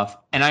getting the buff.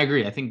 And I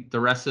agree. I think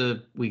the rest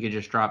of we could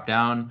just drop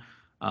down.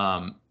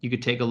 You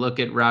could take a look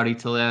at Rowdy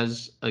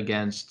Tellez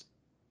against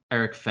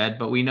Eric Fedde,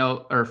 but we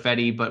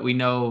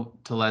know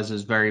Tellez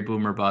is very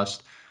boomer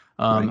bust.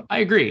 Right. I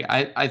agree.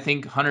 I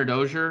think Hunter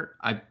Dozier,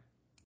 I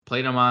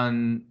played him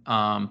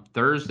on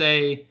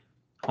Thursday.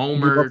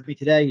 Homer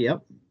today,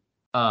 yep.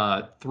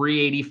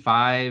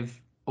 385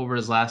 over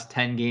his last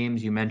 10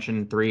 games. You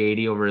mentioned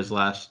 380 over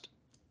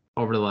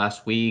the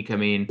last week. I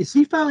mean, is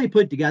he finally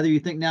put together,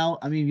 you think now?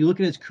 I mean, you look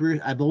at his career,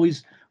 I've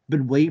always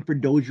been waiting for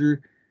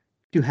Dozier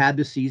to have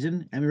the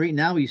season. I mean, right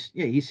now he's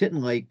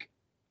hitting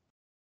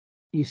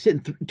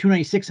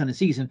 296 on the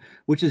season,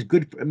 which is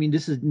good.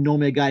 This is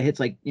normally a guy that hits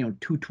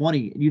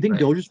 220. Do you think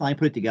Dozier's finally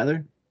put it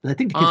together? I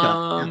think the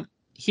kid's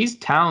he's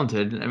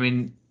talented. I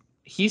mean,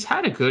 he's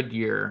had a good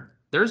year.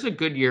 There's a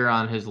good year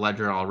on his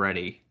ledger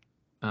already.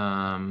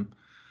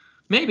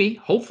 Maybe,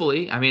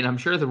 hopefully. I mean, I'm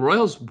sure the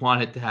Royals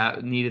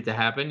needed to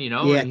happen.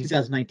 Yeah,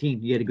 2019,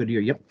 he had a good year.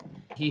 Yep.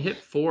 He hit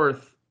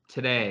 4th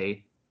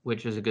today,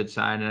 which is a good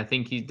sign, and I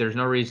think there's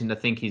no reason to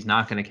think he's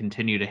not going to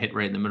continue to hit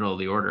right in the middle of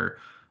the order.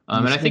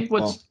 And I think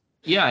what's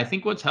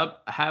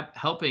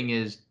helping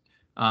is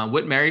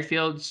Whit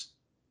Merrifield's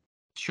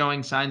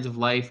showing signs of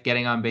life,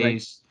 getting on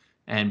base,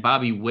 and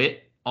Bobby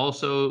Witt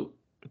also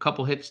a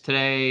couple hits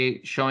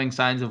today, showing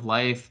signs of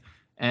life,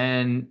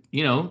 and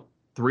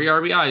 3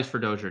 RBIs for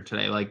Dozier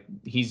today. Like,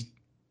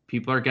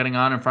 people are getting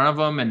on in front of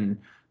him, and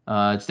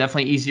it's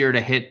definitely easier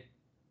to hit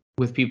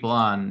with people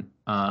on.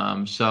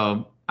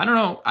 So I don't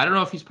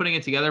know if he's putting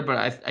it together,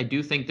 but I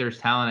do think there's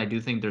talent. I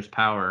do think there's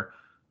power.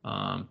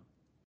 And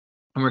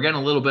we're getting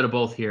a little bit of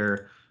both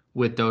here.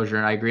 with Dozier,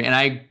 and I agree. And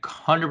I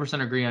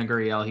 100% agree on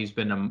Gurriel. He's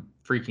been a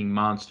freaking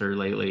monster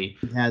lately.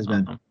 It has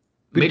been.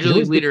 Major He's league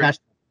always good leader. cash.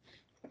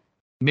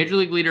 Major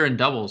league leader in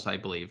doubles, I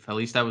believe. At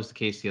least that was the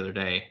case the other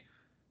day.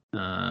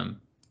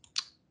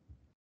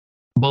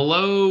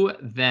 Below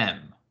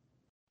them,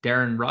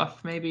 Darren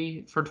Ruff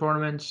maybe for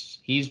tournaments.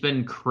 He's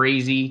been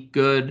crazy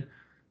good.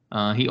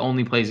 He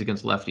only plays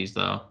against lefties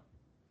though.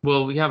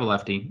 Well, we have a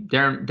lefty.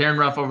 Darren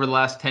Ruff over the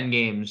last 10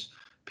 games,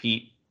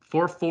 Pete,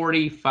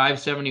 440,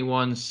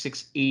 571,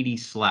 680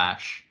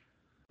 slash.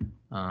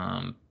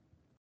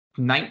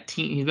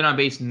 19. He's been on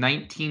base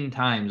 19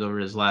 times over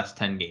his last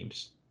 10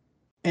 games.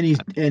 And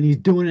he's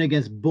doing it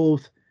against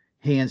both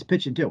hands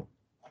pitching too.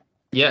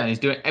 Yeah, and he's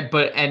doing,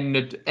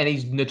 and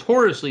he's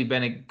notoriously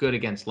been good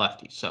against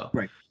lefties. So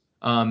right.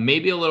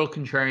 Maybe a little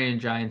contrarian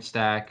giant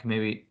stack,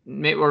 maybe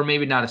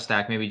not a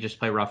stack. Maybe just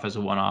play Ruff as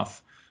a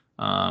one-off.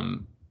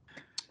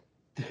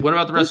 What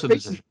about the rest of the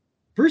position?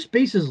 First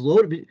base is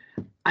loaded.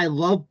 I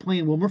love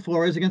playing Wilmer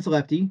Flores against a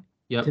lefty.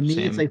 Yep, to me,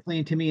 same. it's like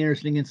playing Timmy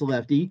Anderson against a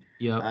lefty.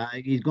 Yep.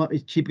 He's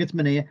cheap against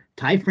Manaea.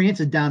 Ty France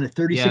is down to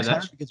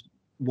 3,600 against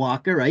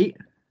Walker, right?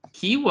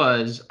 He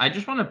was. I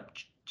just want to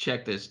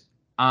check this.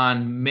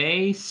 On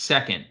May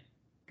 2nd,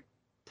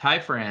 Ty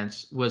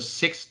France was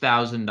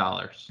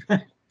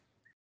 $6,000.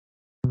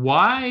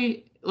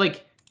 Why?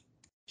 Like,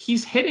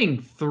 he's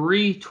hitting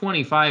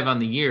 325 on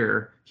the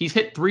year. He's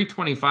hit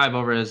 325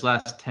 over his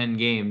last 10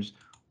 games.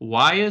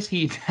 Why is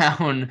he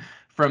down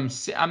from?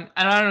 And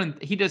I don't.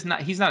 He does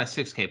not. He's not a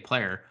 6K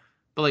player.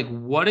 But like,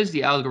 what is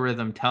the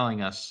algorithm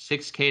telling us?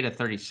 6K to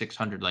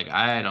 3,600. Like,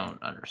 I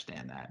don't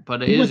understand that.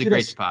 But it is a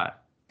great spot.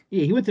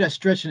 Yeah, he went through that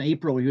stretch in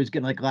April where he was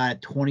getting like a lot of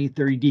 20,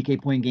 30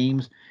 DK point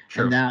games.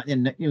 Sure.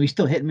 And he's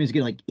still hitting me. He's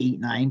getting like 8,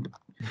 9.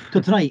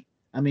 So tonight,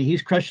 I mean,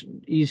 he's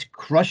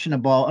crushing the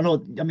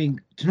ball. I mean,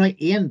 tonight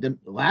and the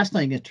last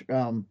night against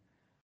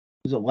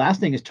last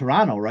thing is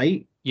Toronto,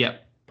 right?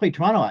 Yep. Played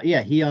Toronto.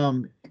 Yeah, he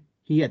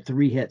had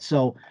 3 hits.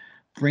 So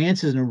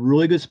France is in a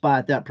really good spot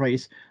at that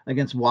price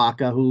against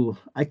Waka, who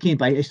I can't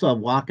buy. I still have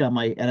Waka on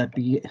my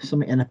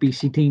some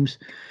NFBC teams.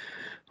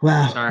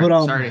 Wow.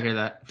 Sorry to hear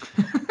that.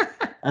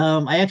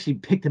 I actually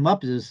picked him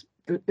up as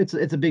it's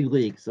a big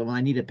league, so when I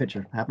need a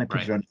pitcher, I have my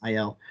pitcher on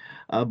IL.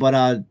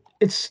 But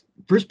it's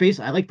first base.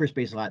 I like first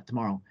base a lot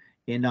tomorrow,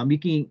 and you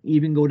can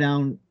even go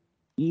down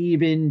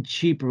even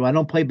cheaper. I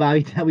don't play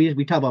Bobby.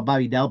 We talk about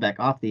Bobby Dalbec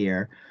off the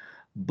air,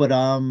 but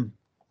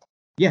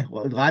yeah,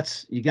 well,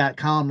 you got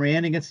Colin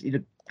Moran against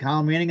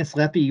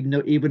lefty,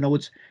 even though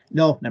it's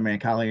no, never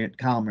mind. Colin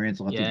Moran's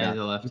lefty. Yeah, he's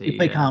a lefty. You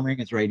play Colin Moran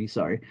against righty.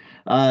 Sorry.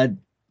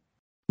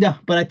 Yeah,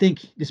 but I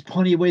think there's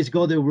plenty of ways to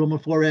go there. Wilmer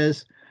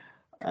Flores,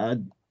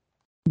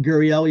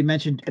 Gurriel, we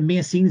mentioned, and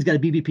Mancini's got a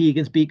BVP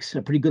against Beeks,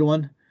 a pretty good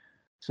one.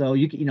 So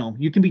you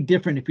can be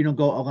different if you don't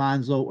go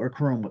Alonso or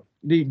Chrome.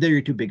 They're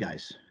your 2 big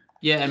guys.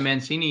 Yeah, and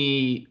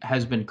Mancini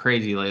has been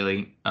crazy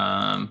lately.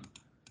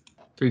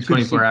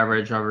 324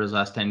 average over his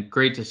last 10.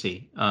 Great to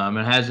see.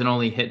 It hasn't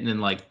only hit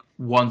in like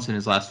once in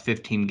his last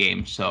 15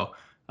 games. So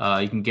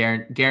you can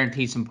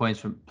guarantee some points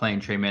from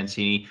playing Trey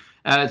Mancini.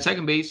 At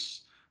second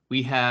base,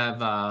 we have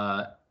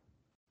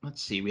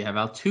we have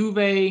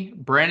Altuve,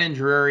 Brandon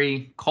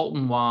Drury,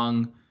 Colton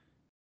Wong,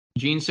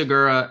 Gene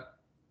Segura,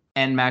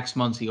 and Max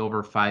Muncy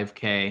over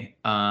 5K.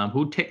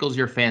 Who tickles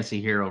your fancy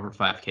here over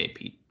 5K,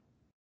 Pete?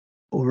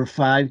 Over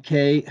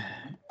 5K.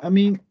 I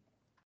mean,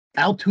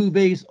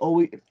 Altuve's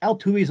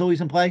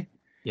always in play.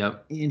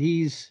 Yep. And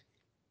he's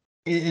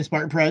in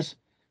Spartan Press.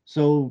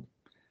 So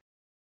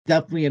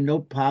definitely have no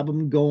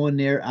problem going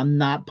there. I am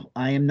not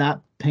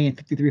paying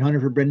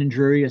 $5,300 for Brendan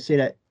Drury. I say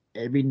that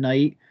every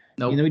night.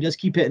 Nope. He just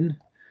keep hitting.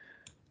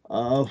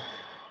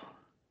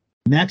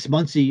 Max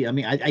Muncy. I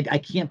mean, I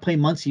can't play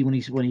Muncy when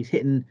he's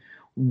hitting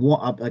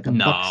like a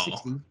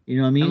 $160. You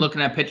know what I mean? And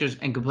looking at pitchers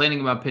and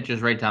complaining about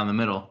pitchers right down the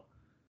middle.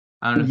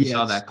 I don't know if you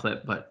saw that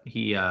clip, but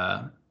he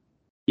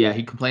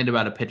complained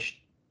about a pitch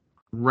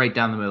right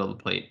down the middle of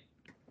the plate.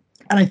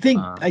 And I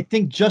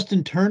think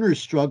Justin Turner's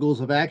struggles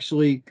have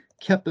actually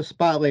kept the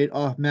spotlight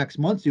off Max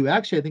Muncy.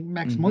 Actually, I think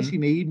Max Muncy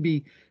may even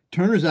be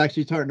Turner's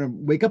actually starting to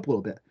wake up a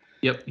little bit.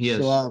 Yep, he is.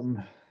 So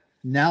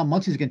now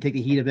Muncy's going to take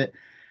the heat of it.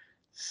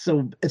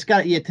 So it's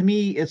got to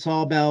me it's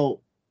all about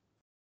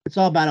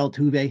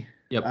Altuve.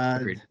 Yep,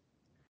 agreed.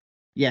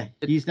 Yeah,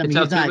 it's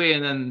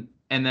Altuve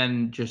and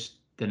then just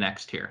the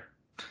next tier.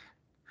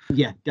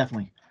 Yeah,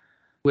 definitely.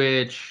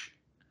 Which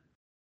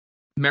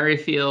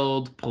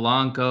Merrifield,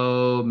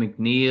 Polanco,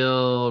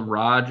 McNeil,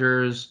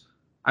 Rogers.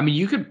 I mean,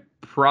 you could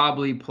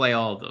probably play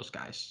all of those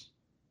guys.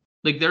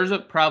 Like, there's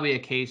probably a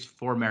case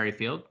for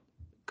Merrifield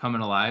coming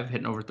alive,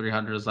 hitting over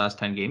 300 his last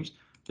 10 games.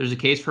 There's a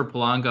case for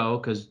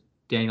Polanco because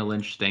Daniel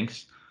Lynch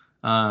stinks.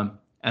 And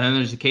then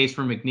there's a case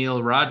for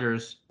McNeil,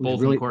 Rogers,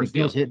 both in Coors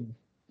Field. Hitting.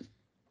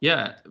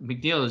 Yeah,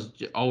 McNeil is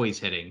always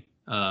hitting.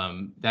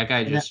 That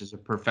guy is a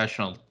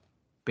professional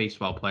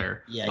baseball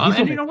player. Yeah, he's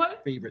and you know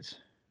what? Favorites.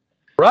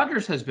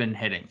 Rogers has been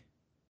hitting.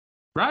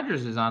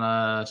 Rogers is on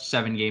a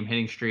 7-game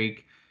hitting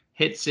streak.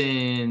 Hits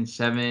in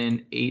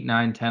 7, 8,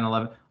 9, 10,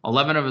 11.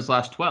 11 of his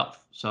last 12.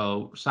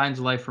 So signs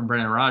of life from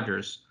Brendan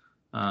Rodgers.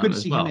 Good to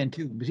as see him well. in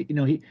too. Because,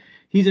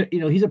 he's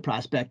a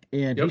prospect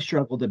and he Yep.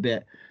 struggled a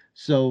bit.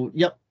 So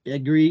yep, I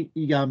agree.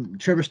 You got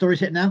Trevor Story's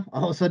hitting now.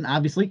 All of a sudden,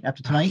 obviously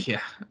after tonight,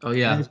 Yeah. Oh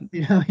yeah.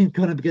 and he's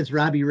going up against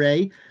Robbie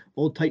Ray,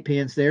 old tight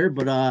pants there.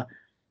 But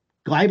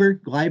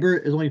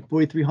Gleiber is only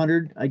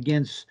 4,300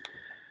 against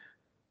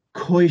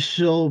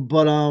Koichel.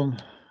 But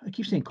I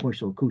keep saying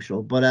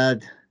Kushel,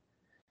 but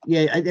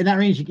yeah, in that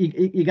range,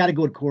 you got to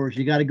go with Coors.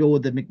 You got to go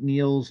with the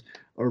McNeils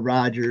or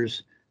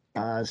Rogers,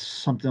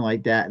 something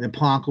like that. And then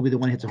Planck will be the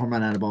one who hits a home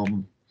run out of all of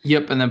them.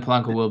 Yep, and then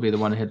Polanco will be the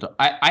one to hit the.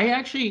 I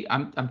actually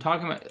I'm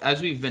talking about,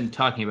 as we've been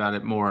talking about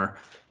it more.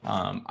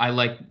 I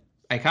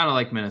kind of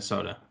like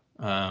Minnesota.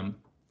 And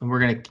we're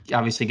gonna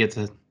obviously get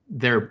to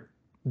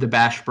the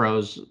Bash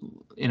Bros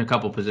in a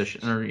couple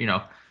positions, or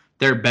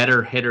they're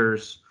better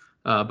hitters.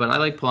 But I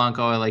like Polanco.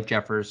 I like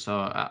Jeffers,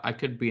 so I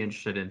could be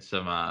interested in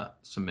some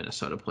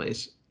Minnesota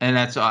plays. And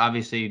that's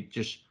obviously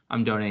just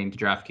I'm donating to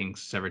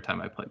DraftKings every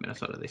time I play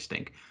Minnesota. They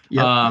stink.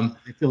 Yep, I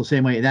feel the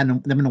same way.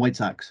 Them and the White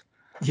Sox.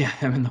 Yeah,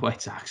 them and the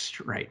White Sox,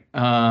 right?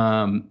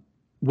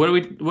 What are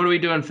we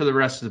doing for the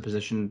rest of the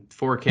position?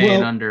 4K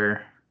and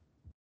under.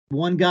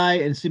 One guy,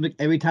 and it seems like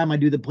every time I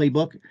do the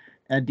playbook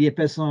at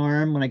DFS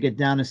Alarm, when I get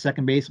down to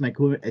second base, to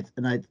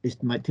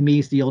me,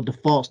 it's the old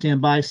default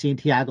standby,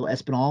 Santiago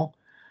Espinal.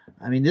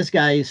 I mean, this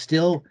guy is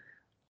still.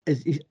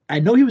 I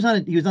know he was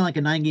on like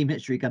a 9-game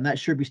hit streak. I'm not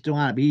sure if he's still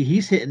on it, but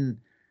he's hitting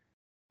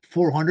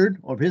 400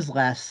 over his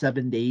last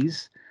 7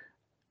 days.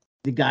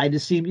 The guy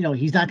just seems,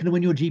 he's not going to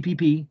win you a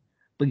GPP,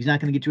 but he's not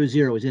going to get you a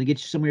 0. He's going to get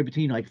you somewhere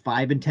between like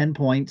 5 and 10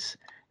 points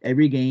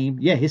every game.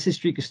 Yeah, his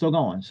streak is still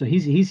going. So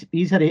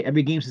he's had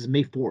every game since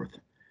May 4th.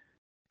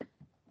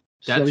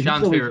 That's so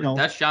John's favorite.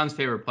 That's John's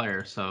favorite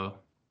player. So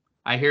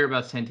I hear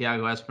about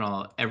Santiago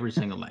Espinal every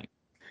single night.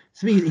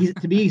 To me,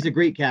 he's a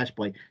great cash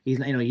play. He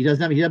doesn't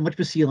have much of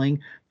a ceiling,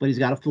 but he's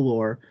got a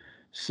floor.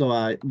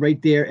 So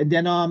right there, and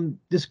then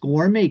this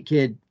Gourmet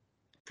kid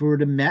for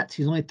the Mets,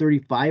 he's only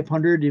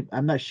 3,500.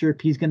 I'm not sure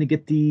if he's going to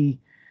get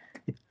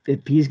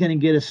if he's going to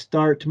get a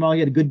start tomorrow. He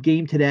had a good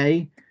game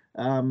today.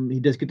 He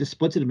does get the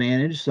splits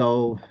advantage,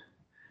 so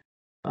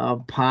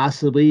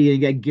possibly you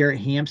got Garrett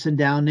Hampson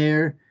down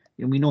there.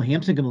 And we know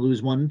Hampson going to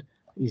lose one.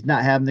 He's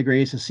not having the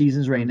greatest of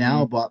seasons right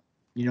now, but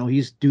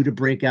he's due to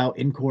break out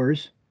in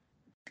course.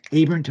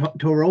 Abram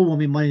Toro won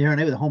me money there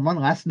night with a home run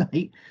last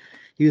night.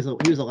 He was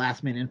the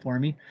last man in for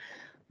me.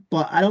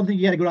 But I don't think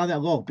you got to go down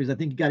that low, because I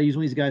think you got to use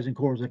one of these guys in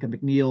cores like a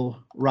McNeil,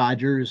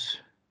 Rogers,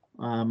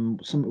 one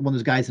of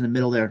those guys in the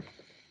middle there.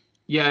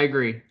 Yeah, I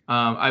agree.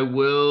 I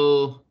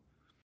will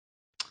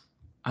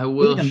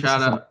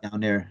shout out down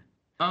there.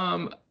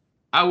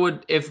 I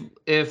would if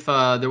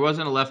there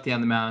wasn't a lefty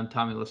on the mound.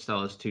 Tommy La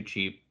Stella is too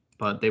cheap,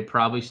 but they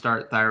probably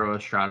start Thairo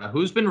Estrada,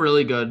 who's been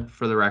really good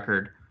for the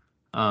record,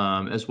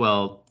 as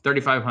well.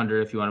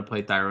 3,500 if you want to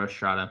play Thairo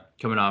Estrada,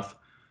 coming off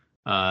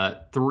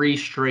 3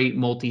 straight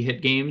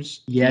multi-hit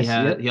games.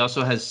 Yes, he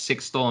also has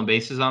 6 stolen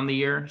bases on the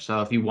year.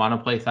 So if you want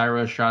to play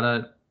Thairo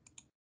Estrada,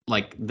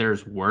 like,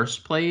 there's worse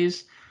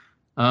plays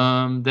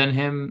than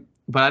him.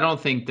 But I don't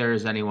think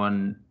there's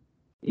anyone.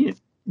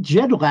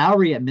 Jed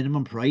Lowry at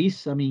minimum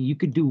price. I mean, you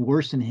could do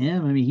worse than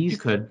him. I mean, you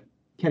could.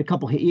 He had a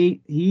couple.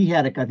 He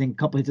had I think a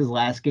couple hits his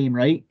last game,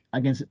 right,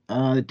 against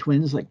the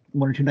Twins like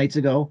 1 or 2 nights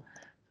ago.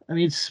 I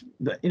mean, it's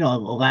a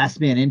last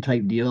man in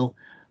type deal.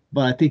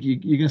 But I think you're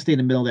going to stay in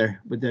the middle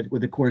there with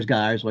the Coors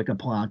guys like a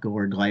Polanco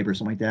or a Gleiber or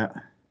something like that.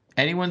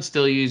 Anyone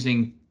still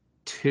using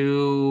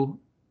 2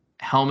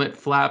 helmet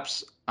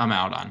flaps, I'm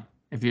out on.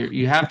 If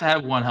you have to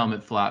have 1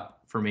 helmet flap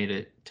for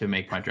me to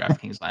make my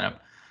DraftKings lineup.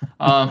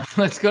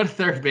 Let's go to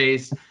third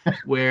base,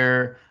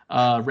 where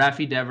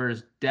Rafi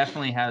Devers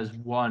definitely has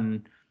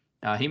 1.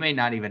 He may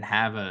not even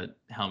have a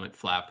helmet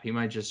flap. He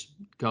might just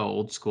go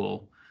old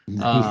school.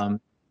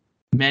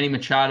 Manny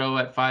Machado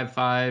at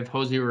 5.5.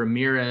 Jose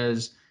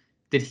Ramirez.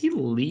 Did he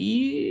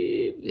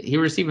leave? He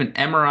received an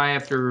MRI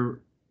after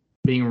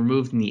being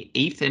removed in the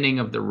 8th inning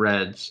of the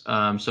Reds.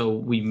 So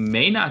we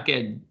may not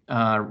get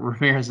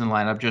Ramirez in the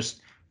lineup,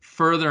 just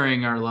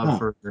furthering our love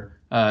for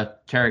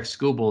Tarek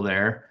Skubal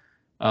there.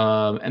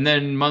 And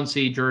then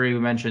Muncy, Drury, we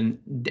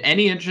mentioned.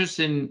 Any interest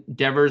in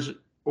Devers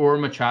or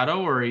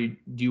Machado, or do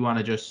you want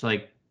to just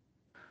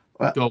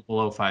go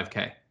below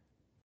 5K?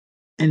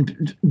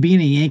 And being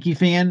a Yankee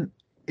fan,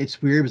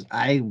 it's weird because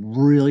I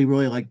really,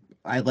 really like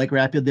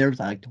Rafi Devers.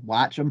 I like to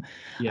watch him.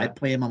 Yeah. I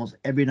play him almost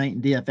every night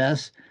in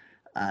DFS.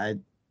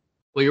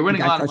 Well, you're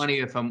winning a lot of money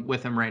if I'm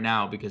with him right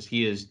now, because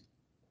he is,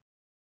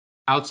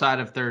 outside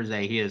of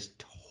Thursday, he is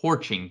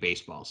torching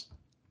baseballs.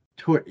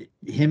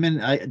 Him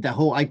and I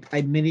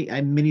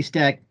mini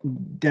stack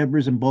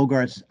Devers and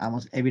Bogarts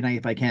almost every night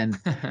if I can.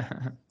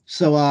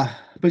 So, but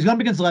he's going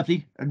up against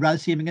lefty. I'd rather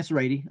see him against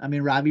righty. I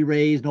mean, Robbie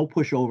Ray's no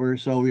pushover,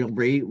 so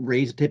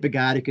Ray's the type of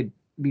guy that could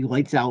be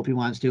lights out if he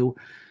wants to.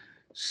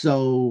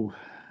 So,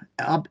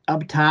 up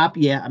top,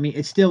 yeah. I mean,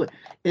 it still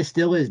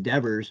is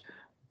Devers,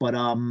 but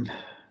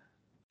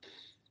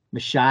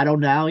Machado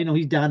now,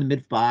 he's down to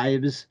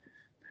mid-5s.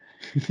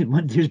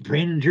 There's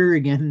Brandon Drury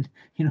again,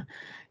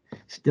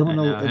 still in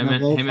the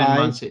low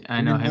 5s.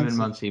 Him and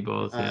Muncy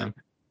both. Yeah.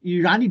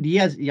 Yanni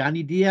Diaz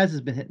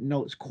has been hitting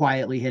notes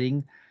quietly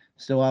hitting.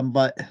 So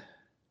but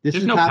this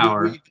Just is no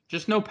probably power.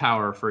 Just no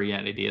power for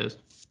Yanni Diaz.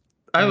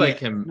 I yeah, like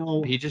him.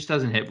 no, He just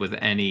doesn't hit with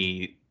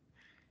any.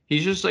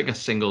 He's just like a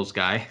singles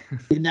guy.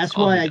 and That's that's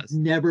all why he I does.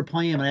 never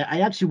play him.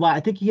 I actually, I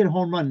think he hit a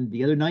home run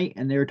the other night,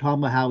 and they were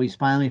talking about how he's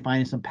finally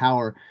finding some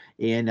power,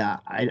 and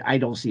I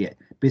don't see it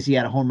because he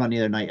had a home run the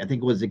other night. I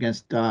think it was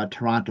against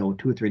Toronto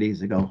 2 or 3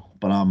 days ago.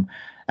 But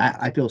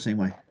I feel the same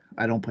way.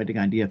 I don't play the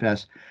guy in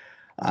DFS.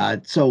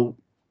 So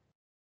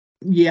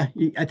yeah,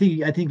 I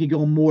think you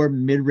go more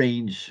mid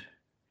range.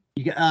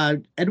 You got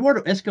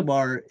Eduardo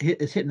Escobar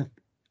is hitting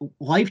the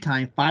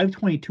lifetime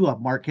 522 off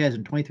Marquez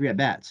and 23 at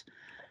bats.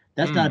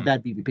 That's not a Hmm.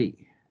 bad BVP.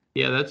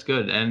 Yeah, that's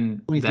good.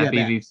 And 23 that at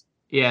BV, bats.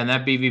 yeah, and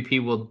that BVP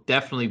will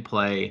definitely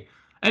play.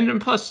 And then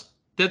plus,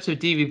 that's a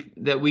DVP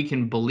that we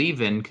can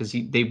believe in because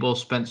they both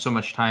spent so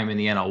much time in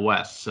the NL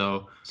West.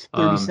 So, It's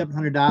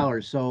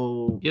 $3,700.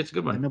 So yeah, it's a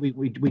good I one. know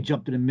we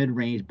jumped to the mid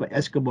range, but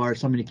Escobar is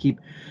something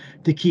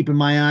to keep in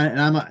my eye.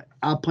 And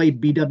I'll play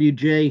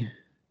BWJ,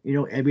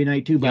 every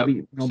night too. Yep,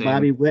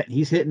 Bobby same. Witt,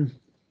 he's hitting.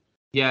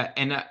 Yeah,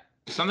 and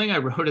something I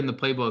wrote in the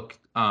playbook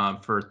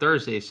for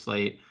Thursday's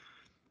slate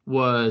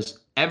was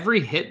every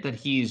hit that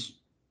he's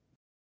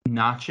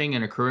notching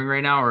and accruing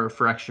right now are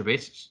for extra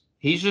bases.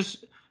 He's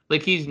just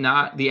like he's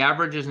not the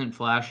average isn't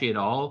flashy at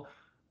all,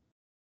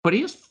 but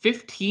he has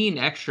 15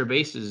 extra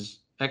base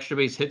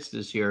hits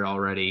this year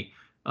already.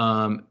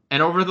 And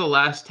over the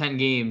last 10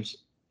 games,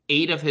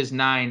 8 of his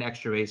 9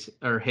 extra base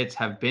or hits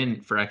have been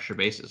for extra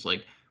bases.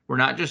 Like we're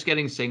not just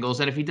getting singles,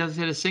 and if he does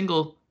hit a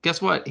single,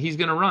 guess what? He's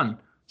gonna run.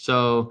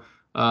 So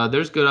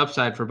there's good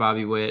upside for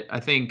Bobby Witt. I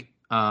think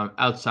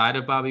outside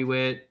of Bobby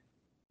Witt,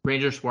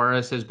 Ranger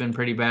Suarez has been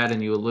pretty bad,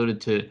 and you alluded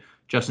to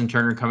Justin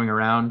Turner coming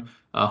around.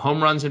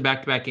 Home runs in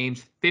back-to-back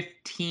games,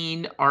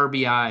 15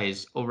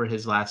 RBIs over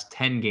his last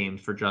 10 games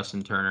for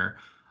Justin Turner.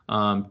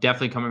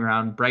 Definitely coming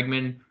around.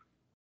 Bregman,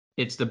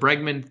 it's the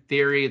Bregman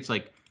theory. It's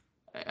like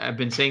I've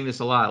been saying this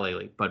a lot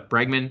lately, but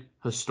Bregman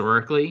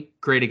historically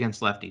great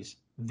against lefties.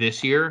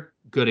 This year,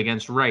 good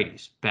against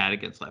righties, bad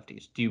against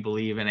lefties. Do you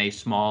believe in a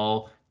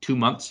small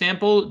 2-month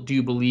sample? Do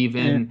you believe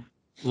And in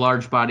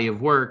large body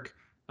of work?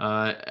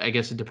 I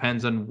guess it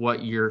depends on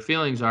what your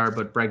feelings are,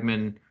 but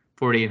Bregman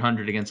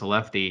 4,800 against a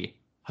lefty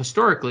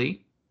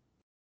historically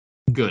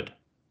good.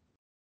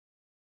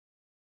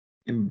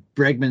 and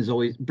Bregman's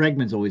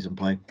always in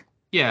play.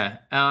 Yeah,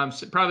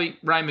 so probably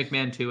Ryan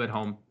McMahon too at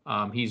home.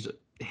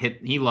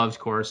 He loves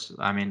Coors.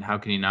 I mean, how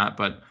can he not?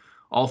 But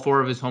all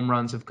 4 of his home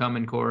runs have come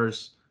in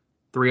Coors.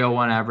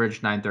 301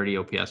 average, 930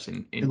 OPS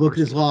in And look at Coors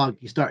his Field. log.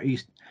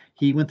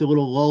 He went a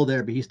little low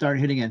there, but he started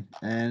hitting it.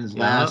 And his Yep,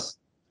 last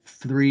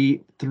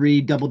three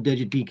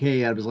double-digit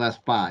DK out of his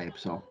last 5.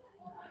 So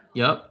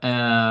yep.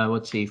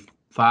 Let's see,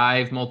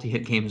 5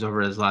 multi-hit games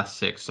over his last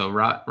 6. So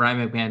Ryan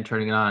McMahon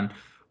turning it on.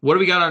 What do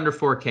we got under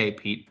 4K,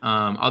 Pete?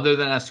 Other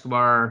than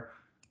Escobar,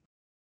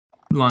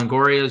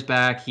 Longoria's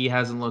back. He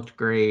hasn't looked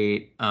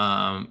great.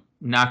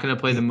 Not going to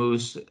play the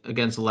Moose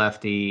against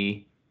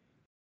lefty.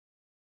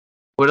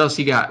 What else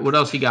he got? What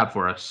else he got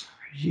for us?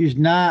 he's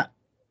not.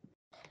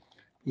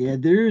 Yeah,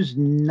 there's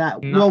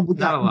not. Well, we Not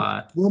got a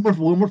lot.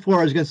 Wilmer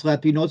Flores against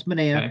lefty. No, it's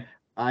Manea. Okay.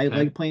 I Okay.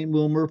 like playing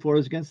Wilmer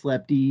Flores against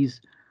lefties.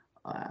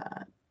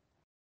 Uh,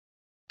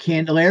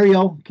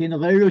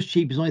 Candelario's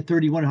cheap. He's only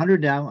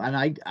 3,100 now, and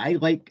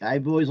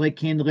I've always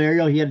liked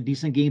Candelario. He had a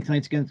decent game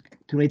tonight against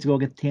 2 nights ago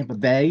against Tampa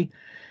Bay.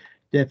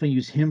 Definitely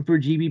use him for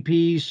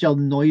GPPs.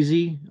 Sheldon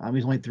Noisy,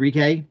 he's only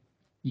 3K.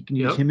 You can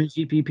use Yep. him as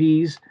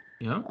GPPs.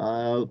 Yep.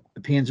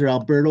 Panzer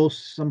Alberto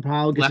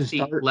somehow gets a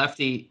start.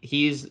 Lefty.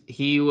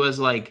 He was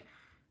like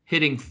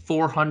hitting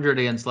 400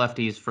 against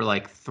lefties for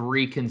like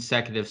 3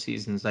 consecutive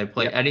seasons. I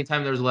play Yep,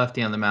 anytime there's a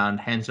lefty on the mound.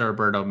 Hanser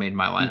Alberto made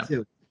my me lineup.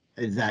 too.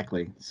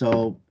 Exactly.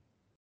 So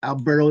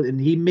Alberto,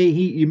 and you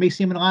may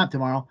see him in the lineup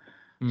tomorrow.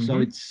 So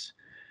Mm-hmm. it's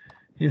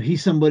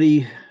he's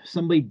somebody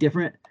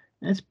different.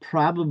 That's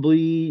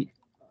probably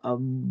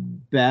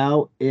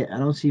about it. I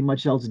don't see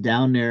much else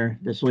down there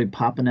that's really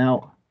popping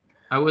out.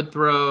 I'll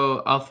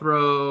throw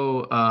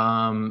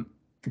Gio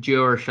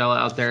Urshela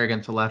out there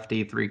against a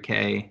lefty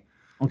 3K.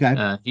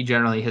 Okay. He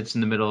generally hits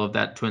in the middle of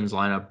that Twins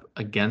lineup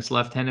against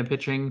left-handed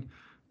pitching.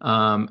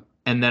 And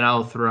then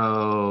I'll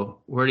throw,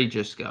 where'd he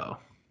just go?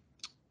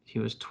 He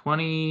was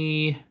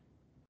 20.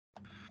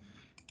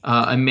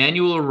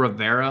 Emmanuel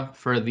Rivera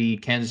for the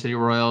Kansas City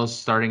Royals,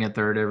 starting at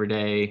third every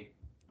day.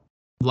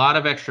 A lot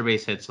of extra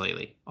base hits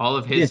lately. All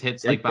of his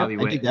hits, like Bobby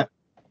I dig Witt.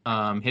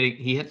 that.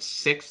 He hit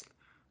 6th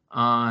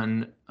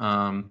on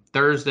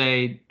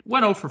Thursday.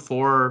 Went 0 for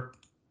 4.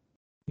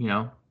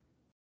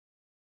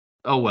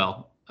 Oh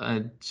well.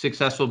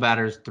 Successful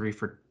batters 3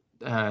 for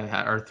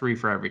or 3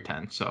 for every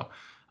 10. So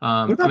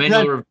What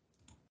about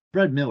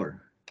Brad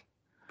Miller?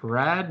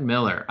 Brad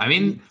Miller. I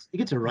mean, He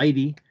gets a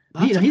righty.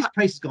 His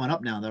price is going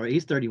up now, though. Right?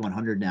 He's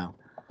 3,100 now.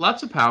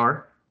 lots of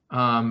power.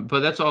 But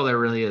that's all there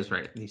really is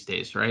right these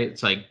days, right?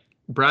 It's like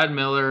Brad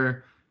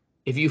Miller.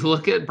 If you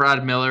look at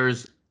Brad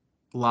Miller's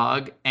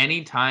log,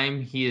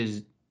 anytime he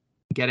is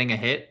getting a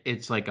hit,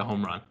 it's like a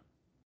home run.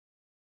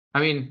 I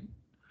mean,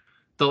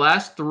 The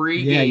last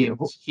 3 Yeah,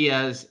 games, he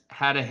has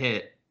had a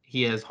hit.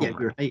 He has yeah, homered.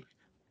 you're right.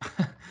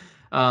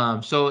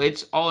 So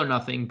it's all or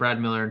nothing. Brad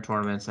Miller in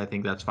tournaments, I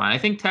think that's fine. I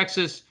think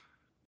Texas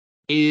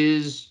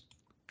is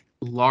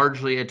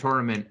largely a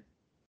tournament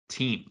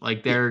team.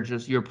 Like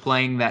you're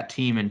playing that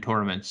team in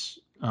tournaments.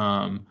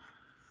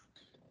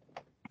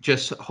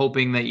 Just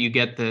hoping that you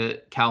get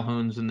the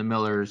Calhouns and the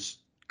Millers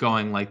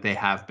going like they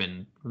have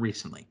been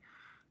recently.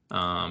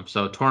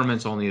 So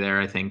tournaments only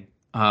there, I think.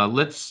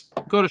 Let's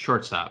go to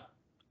shortstop.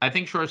 I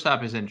think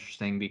shortstop is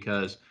interesting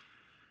because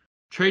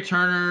Trey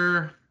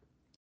Turner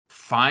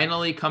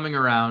finally coming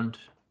around.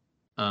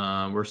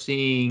 We're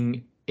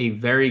seeing a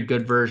very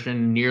good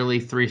version, nearly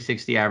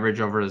 360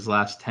 average over his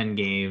last 10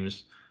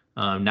 games.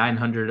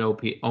 900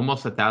 OP,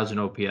 almost 1,000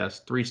 OPS,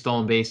 3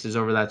 stolen bases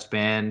over that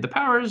span. The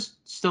power is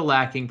still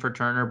lacking for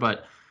Turner,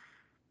 but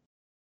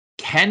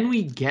can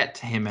we get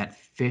to him at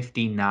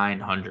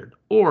 5,900?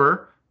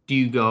 Or do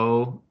you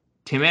go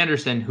Tim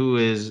Anderson, who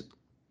is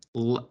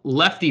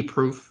lefty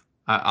proof?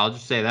 I'll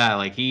just say that.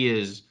 Like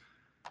he's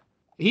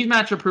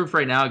matchup proof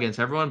right now against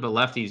everyone, but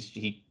lefties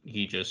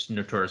he just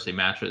notoriously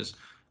matches.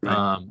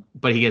 Right.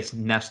 But he gets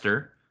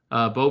Nestor,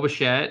 Bo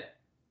Bichette.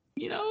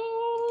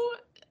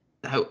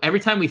 Every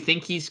time we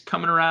think he's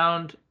coming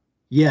around,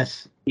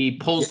 Yes. he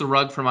pulls the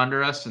rug from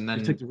under us, and You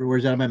then took the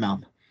words out of my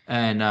mouth.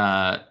 And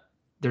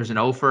there's an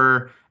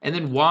offer, and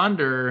then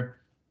Wander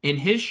in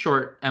his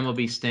short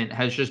MLB stint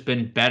has just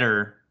been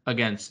better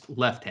against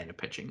left-handed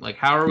pitching. Like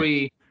how are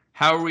we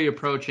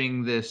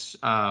approaching this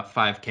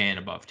 5K and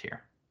above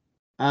tier?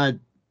 I'll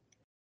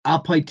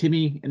play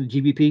Timmy in the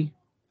GBP,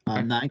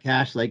 Okay. not in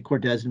cash like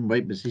Cortez and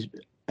White. But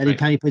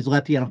anytime he plays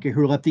lefty, I don't care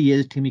who lefty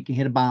is. Timmy can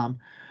hit a bomb.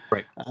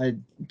 Right.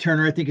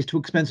 Turner, I think, is too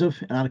expensive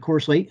and on a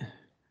course late.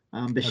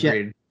 Bichette,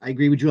 Agreed. I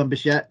agree with you on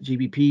Bichette,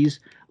 GBPs.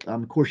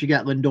 Of course, you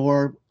got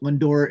Lindor.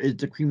 Lindor is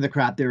the cream of the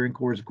crop there in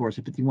course, of course,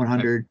 at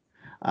 5,100.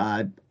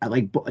 I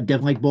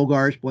definitely like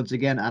Bogarts. Once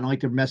again, I don't like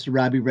to mess with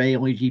Robbie Ray,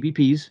 only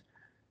GBPs.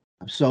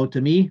 So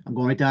to me, I'm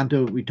going right down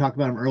to, we talked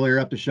about him earlier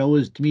up the show,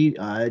 is to me,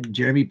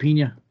 Jeremy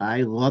Pena.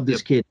 I love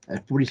this kid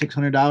at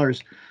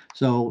 $4,600.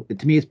 So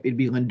to me, it'd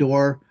be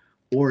Lindor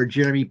or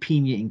Jeremy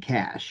Pena in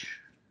cash.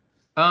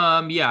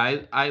 Yeah,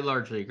 I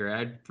largely agree.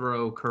 I'd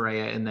throw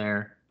Correa in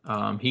there.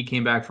 He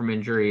came back from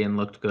injury and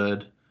looked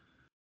good.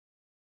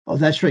 Oh,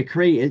 that's right.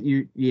 Correa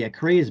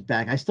is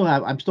back. I'm still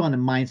on the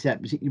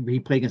mindset. He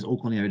played against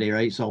Oakland the other day,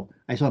 right? So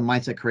I saw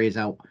mindset Correa's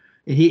out.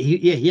 And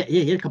he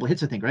had a couple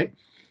hits, I think, right?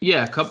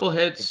 Yeah, a couple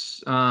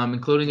hits,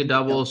 including a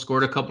double,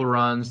 scored a couple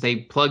runs. They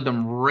plugged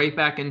them right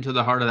back into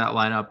the heart of that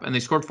lineup, and they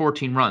scored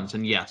 14 runs.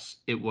 And yes,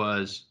 it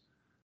was,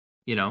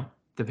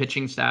 the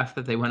pitching staff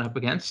that they went up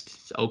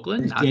against,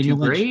 Oakland, not Daniel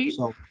too Lynch. great.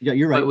 So yeah,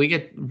 you're right. But we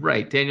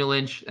get Daniel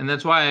Lynch, and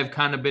that's why I've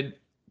kind of been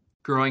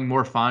growing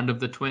more fond of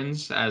the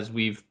Twins as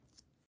we've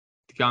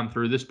gone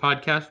through this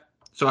podcast.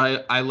 So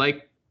I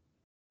like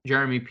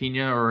Jeremy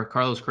Pena or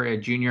Carlos Correa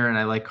Jr., and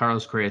I like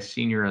Carlos Correa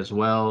Sr. as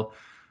well.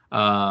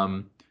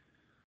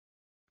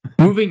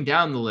 Moving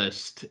down the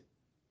list,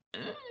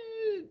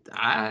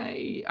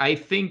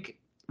 I think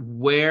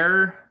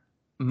where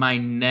my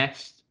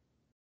next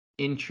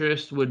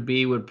interest would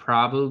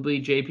probably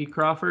JP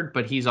Crawford,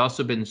 but he's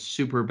also been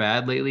super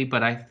bad lately.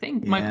 But I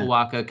think Michael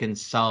Wacha can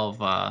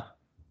solve a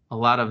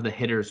lot of the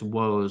hitters'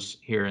 woes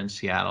here in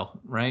Seattle,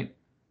 right?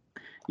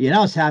 Yeah, and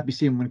I was happy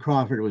seeing when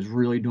Crawford was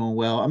really doing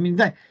well. I mean,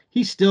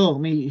 he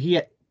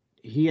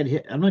had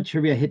hit. I'm not sure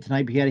if he had hit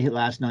tonight, but he had a hit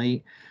last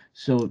night.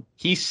 So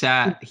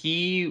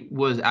he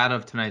was out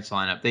of tonight's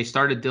lineup. They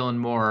started Dylan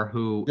Moore,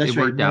 who it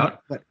worked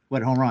out. But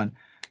what home run?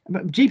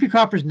 But JP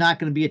Crawford's not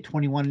going to be a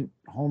 21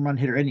 home run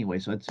hitter anyway.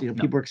 So it's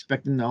people are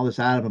expecting all this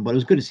out of him. But it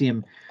was good to see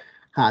him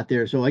hot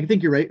there. So I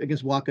think you're right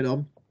against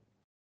Wacha.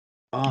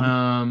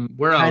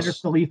 Where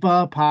else?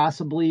 Khalifa,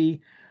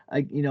 possibly.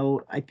 I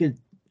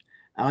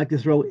like to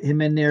throw him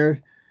in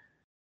there.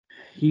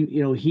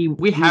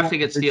 We have to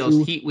get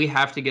steals. We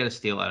have to get a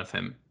steal out of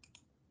him.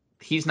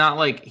 He's not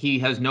like he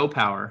has no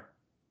power.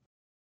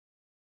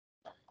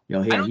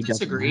 I don't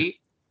disagree.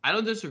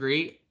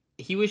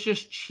 He was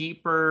just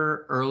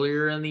cheaper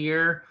earlier in the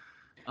year.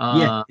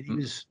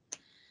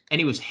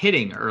 He was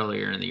hitting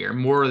earlier in the year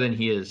more than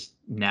he is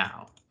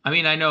now. I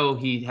mean, I know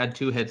he had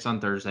 2 hits on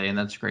Thursday, and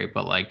that's great.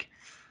 But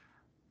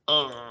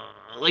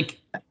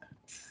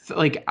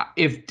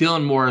if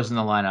Dylan Moore is in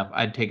the lineup,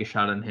 I'd take a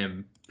shot on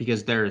him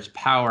because there is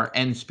power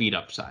and speed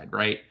upside,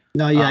 right?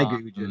 No, yeah, I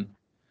agree with you.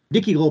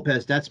 Nicky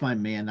Lopez, that's my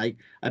man.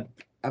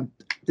 I'm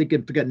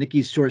thinking forgot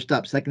Nicky's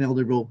shortstop, second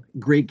eligible.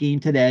 Great game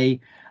today.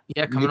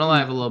 Yeah, coming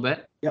alive a little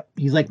bit. Yep,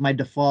 he's like my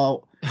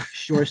default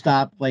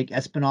shortstop. Like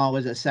Espinal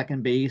was at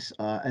second base.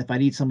 If I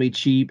need somebody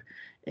cheap,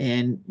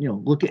 and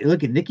look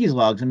at Nicky's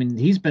logs. I mean,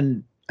 he's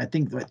been I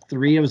think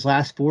 3 of his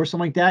last 4,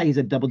 something like that. He's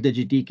a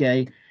double-digit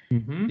DK.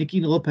 Mm-hmm.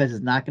 Nicky Lopez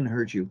is not going to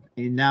hurt you.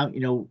 And now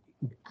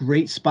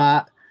great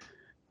spot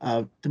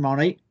tomorrow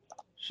night.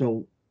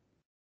 So.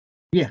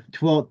 Yeah,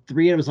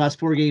 3 of his last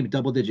 4 games,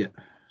 double digit.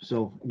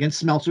 So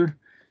against Smeltzer,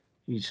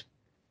 he's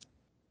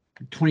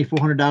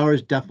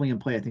 $2,400, definitely in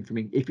play. I think for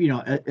me, if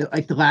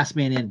like the last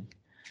man in.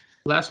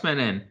 Last man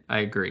in,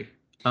 I agree.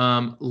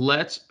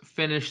 Let's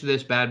finish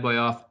this bad boy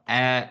off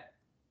at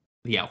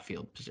the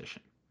outfield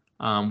position,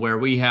 where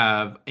we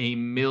have a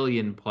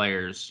million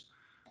players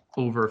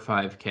over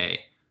 5K.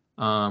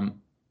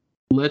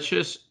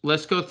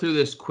 Let's go through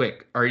this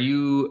quick. Are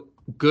you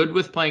good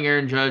with playing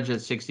Aaron Judge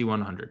at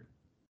 6,100?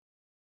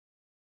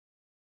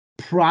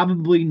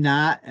 Probably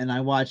not. And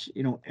I watch,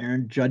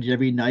 Aaron Judge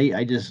every night.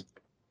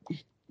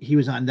 He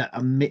was on that.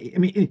 I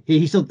mean,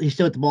 he still hit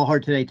the ball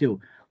hard today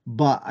too.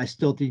 But I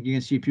still think you're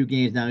gonna see a few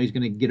games now. He's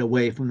gonna get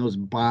away from those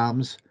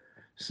bombs.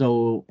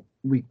 So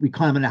we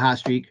caught him in a hot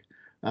streak.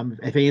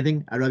 If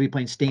anything, I'd rather be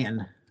playing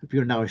Stanton.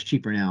 $1,000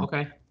 cheaper now.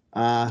 Okay.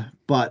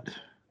 But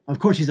of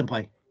course he's in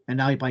play, and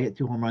now he probably hit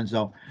 2 home runs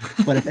though.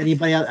 But if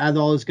anybody out of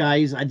all those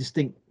guys, I just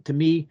think to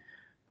me,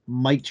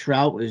 Mike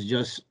Trout is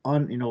just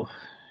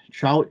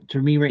Trout to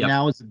me right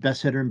now is the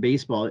best hitter in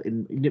baseball.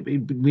 And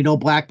we know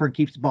Blackburn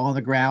keeps the ball on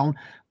the ground,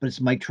 but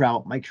it's Mike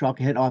Trout. Mike Trout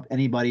can hit off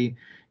anybody.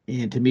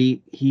 And to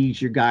me,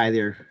 he's your guy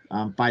there.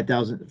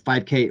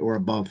 5K or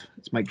above.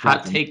 It's Mike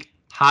Trout.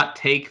 Hot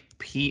take.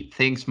 Pete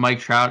thinks Mike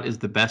Trout is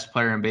the best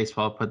player in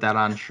baseball. Put that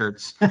on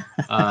shirts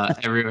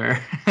everywhere.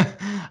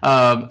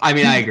 I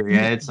mean, I agree.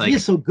 It's like he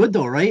is so good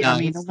though, right? No,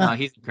 he's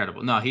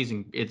incredible. No,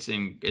 it's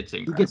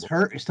incredible. He gets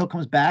hurt, he still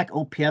comes back.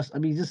 OPS. I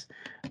mean,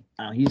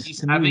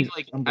 he's having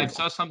I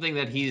saw something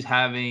that he's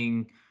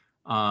having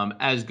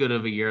as good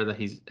of a year that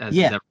he's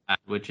ever had,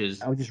 which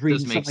is I was just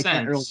reading does make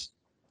sense.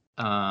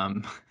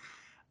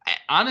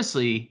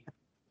 Honestly,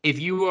 if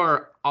you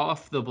are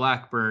off the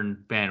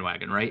Blackburn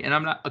bandwagon, right? And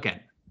I'm not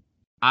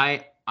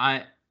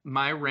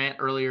my rant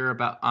earlier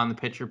about on the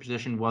pitcher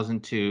position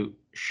wasn't to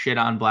shit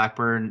on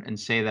Blackburn and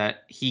say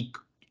that he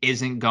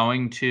isn't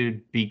going to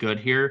be good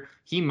here.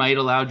 He might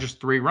allow just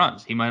 3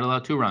 runs. He might allow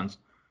 2 runs.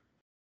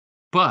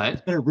 But he's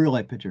a better real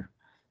life pitcher.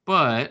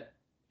 But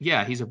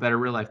yeah, he's a better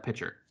real life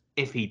pitcher.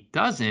 If he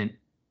doesn't,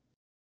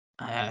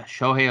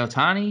 Shohei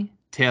Ohtani,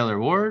 Taylor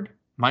Ward,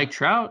 Mike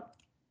Trout,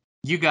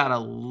 you got a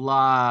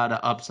lot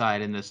of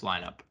upside in this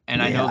lineup.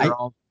 And I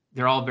know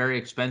they're all very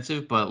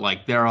expensive, but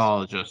like they're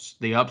all just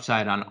the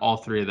upside on all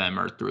 3 of them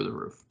are through the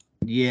roof.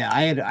 Yeah,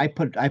 I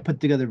put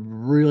together a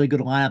really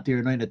good lineup the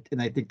other night,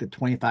 and I think the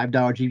 $25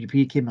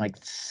 GPP came like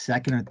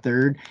 2nd or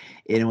 3rd,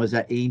 and it was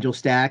that Angel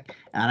stack.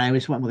 And I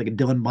just went with like a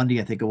Dylan Bundy,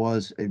 I think it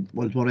was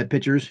one of my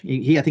pitchers.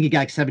 I think he got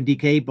like 7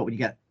 DK, but when you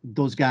got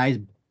those guys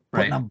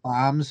putting on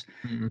bombs,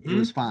 it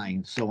was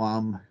fine.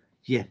 So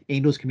yeah,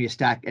 Angels can be a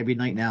stack every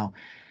night now,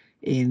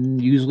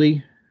 and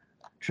usually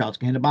Trout's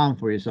gonna hit a bomb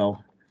for you. So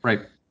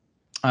right.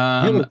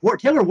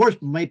 Taylor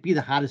Ward might be one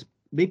of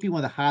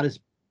the hottest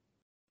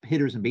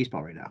hitters in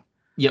baseball right now.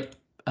 Yep.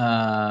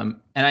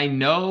 And I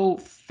know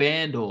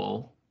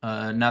FanDuel,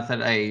 not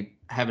that I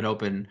have it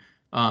open,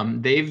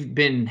 they've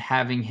been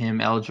having him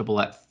eligible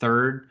at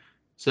 3rd.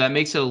 So that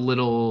makes it a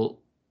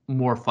little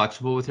more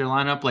flexible with your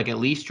lineup. Like at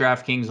least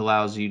DraftKings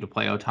allows you to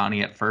play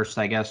Ohtani at 1st,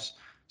 I guess.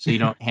 So you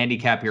don't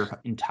handicap your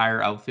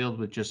entire outfield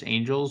with just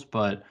Angels.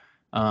 But,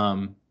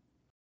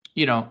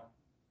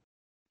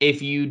 if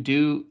you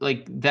do,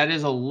 like, that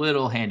is a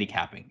little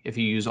handicapping if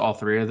you use all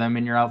 3 of them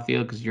in your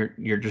outfield, because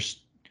you're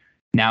just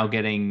now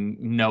getting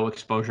no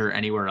exposure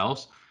anywhere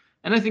else.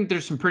 And I think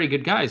there's some pretty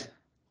good guys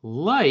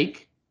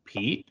like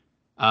Pete.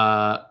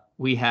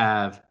 We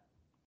have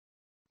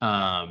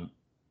Mookie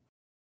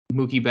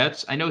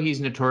Betts. I know he's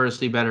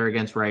notoriously better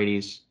against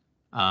righties.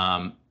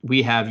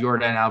 We have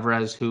Yordan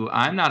Alvarez, who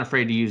I'm not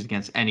afraid to use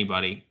against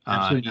anybody.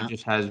 He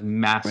just has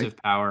massive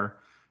power.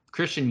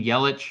 Christian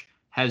Yelich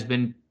has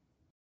been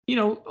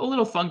a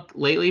little funk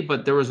lately,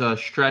 but there was a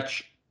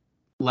stretch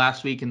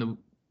last week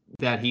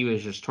that he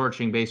was just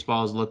torching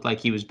baseballs. Looked like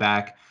he was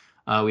back.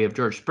 We have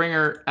George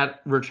Springer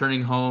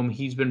returning home.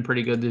 He's been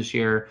pretty good this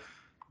year.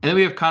 And then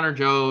we have Connor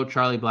Joe,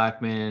 Charlie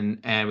Blackmon,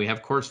 and we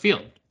have Coors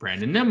Field,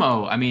 Brandon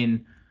Nimmo. I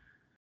mean,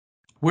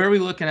 where are we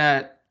looking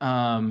at,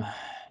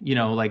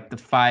 like the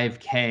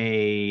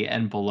 5K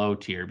and below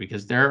tier?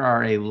 Because there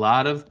are a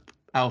lot of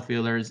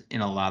outfielders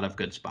in a lot of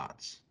good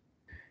spots.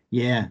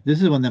 Yeah,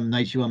 this is one of them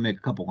nights you want to make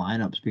a couple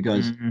lineups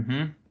because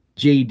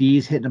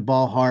JD's hitting the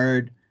ball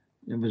hard.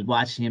 I was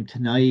watching him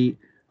tonight.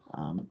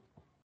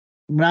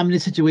 When I'm in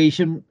this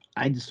situation,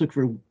 I just look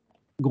for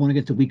going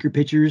against the weaker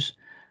pitchers.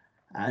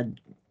 I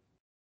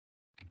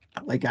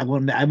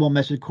won't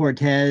mess with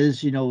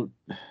Cortez. Because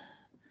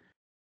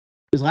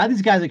a lot of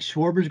these guys like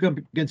Schwarber's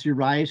going against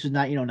Urias, who's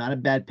not a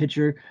bad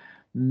pitcher.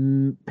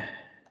 Boomstick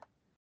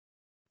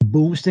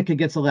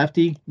against a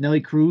lefty,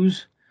 Nelly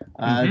Cruz.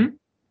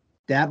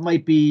 That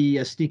might be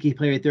a sneaky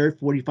play right there,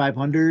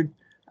 4,500.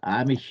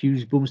 I'm a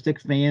huge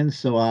Boomstick fan,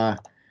 so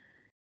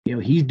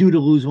he's due to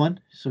lose one.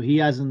 So he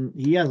hasn't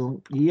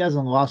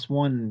lost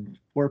one in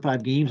 4 or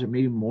 5 games or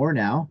maybe more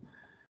now.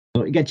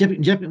 So you got Jeff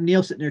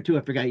McNeil sitting there too.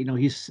 I forgot,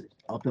 he's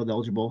outfield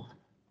eligible.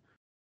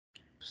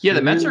 Yeah,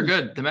 the Mets are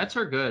good.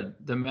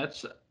 The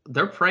Mets,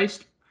 they're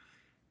priced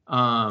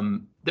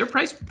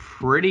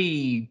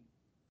pretty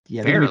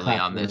fairly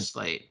on this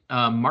slate.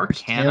 Mark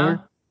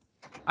Hanna.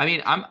 I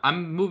mean,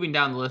 I'm moving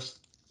down the list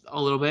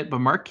a little bit, but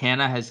Mark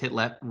Canha has hit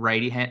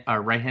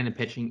right-handed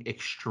pitching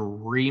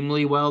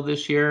extremely well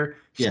this year.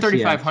 He's Yes,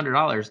 he has.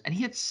 $3,500, and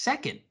he hit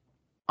second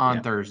on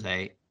Yeah.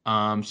 Thursday.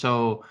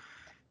 So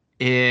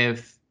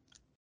Canha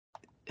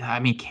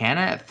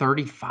at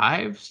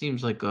 35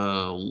 seems like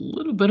a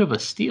little bit of a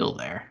steal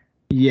there.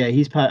 Yeah,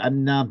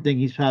 I'm thinking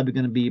he's probably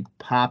going to be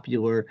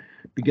popular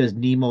because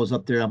Nemo's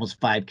up there almost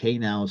 5K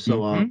now.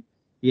 So,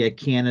 yeah,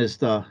 Canha's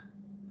the.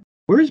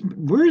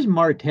 Where's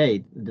Marte?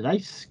 Did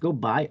I go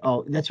by?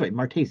 Oh, that's right.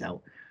 Marte's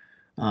out.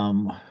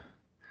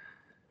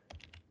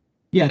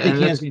 Yeah, I think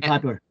Canha's going to be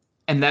popular.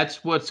 And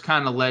that's what's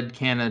kind of led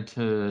Canha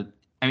to.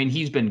 I mean,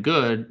 he's been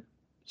good,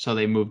 so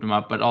they moved him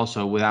up. But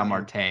also without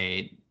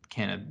Marte,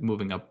 Canha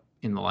moving up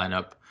in the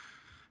lineup.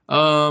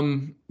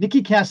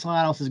 Nicky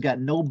Castellanos has got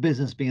no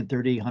business being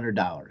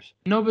 $3,800.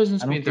 No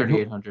business being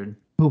 3,800.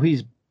 Who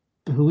he's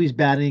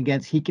batting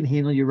against, he can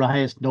handle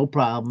Urias, no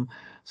problem.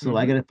 So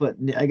I gotta put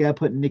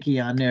Nicky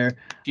on there.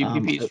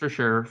 GPPs for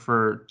sure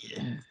for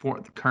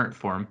the current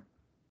form.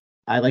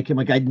 I like him.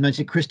 Like I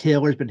mentioned, Chris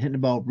Taylor's been hitting the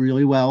ball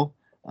really well.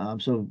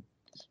 So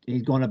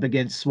he's going up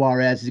against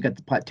Suarez. He's got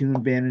the platoon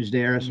advantage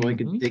there, so he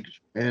can take.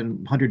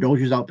 And Hunter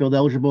Dozier's outfield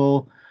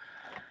eligible.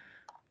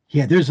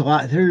 Yeah, there's a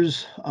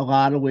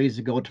lot of ways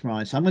to go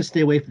tomorrow. So I'm gonna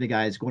stay away from the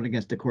guys going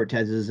against the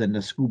Cortezes and the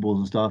Scoobles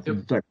and stuff,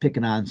 and start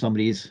picking on some of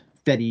these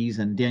Fetties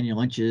and Daniel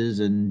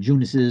Lynch's and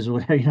Junises or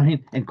whatever, you know what I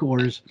mean? And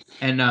Coors.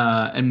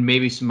 And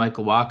maybe some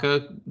Michael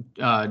Wacha,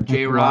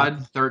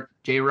 J-Rod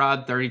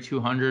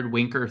 3,200,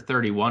 Winker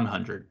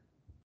 3,100.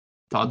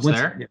 Thoughts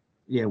there?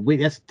 Yeah,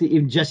 that's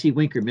even Jesse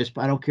Winker missed.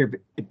 I don't care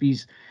if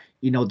he's,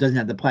 doesn't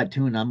have the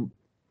platoon. I'm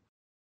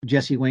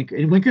Jesse Winker,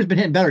 and Winker's been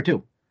hitting better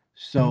too.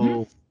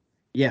 So.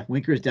 Yeah,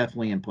 Winker is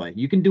definitely in play.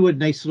 You can do a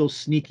nice little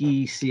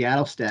sneaky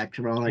Seattle stack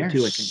tomorrow night too.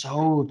 I think.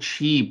 So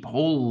cheap.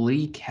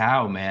 Holy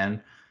cow, man.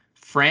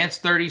 France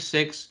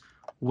 36,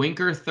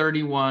 Winker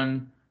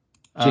 31,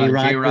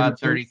 J-Rod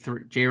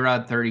 33,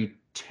 J-Rod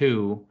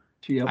 32.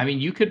 Yep. I mean,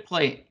 you could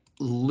play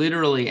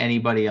literally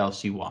anybody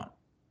else you want.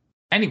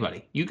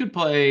 Anybody. You could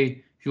play,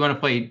 if you want to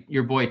play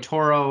your boy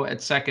Toro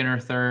at second or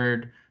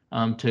third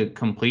to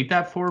complete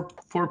that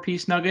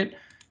four-piece nugget.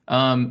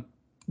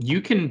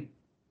 You can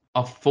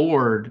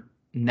afford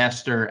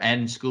Nestor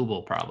and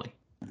Skubal probably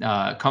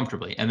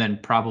comfortably, and then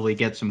probably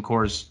get some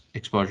Coors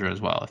exposure as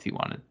well if you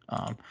wanted.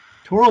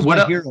 Toro's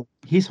my hero.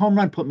 His home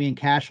run put me in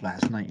cash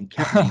last night and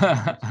kept me.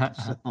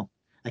 So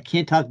I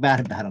can't talk bad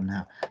about him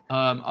now.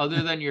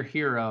 Other than your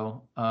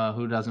hero,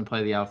 who doesn't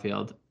play the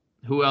outfield,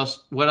 who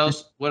else? What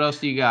else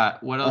do you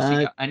got? What else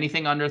you got?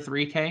 Anything under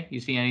 3K? You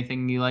see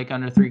anything you like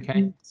under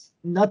 3K?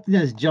 Nothing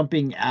that's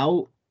jumping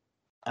out.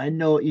 I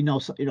know,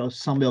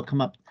 somebody will come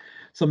up.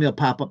 Somebody will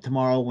pop up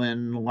tomorrow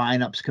when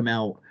lineups come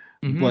out.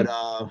 But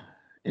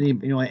any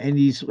of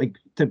these, like,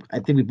 I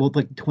think we both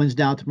like the Twins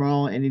down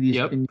tomorrow. Any of these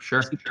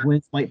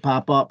Twins might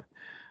pop up.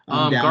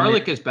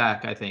 Garlic is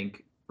back, I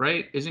think,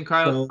 right? Isn't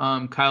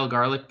Kyle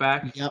Garlic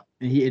back? Yep.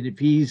 And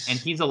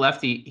he's a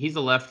lefty. He's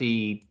a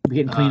lefty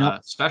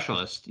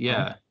specialist.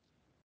 Yeah.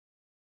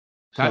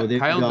 Kyle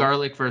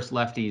Garlic versus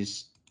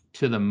lefties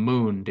to the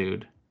moon,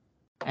 dude.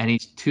 And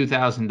he's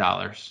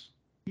 $2,000.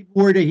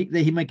 Worried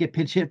that he might get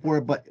pinch hit for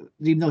it, but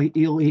even though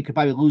he could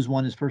probably lose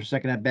one his first or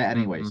second at bat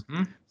anyways.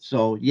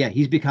 So yeah,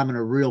 he's becoming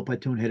a real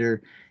platoon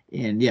hitter,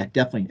 and yeah,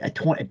 definitely at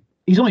 20,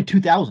 he's only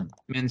 2,000.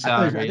 I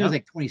thought it was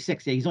like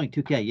 26. Yeah, he's only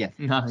 2K. Yeah,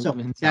 no, so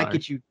that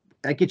gets you.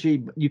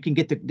 You can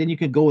get then you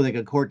can go with like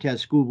a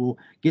Cortez Skubal,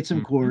 get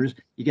some Coors.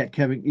 You got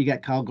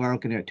Kyle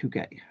Garlic in there at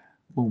 2K.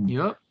 Boom.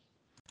 Yep.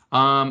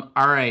 All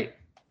right.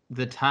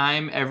 The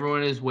time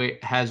everyone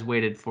has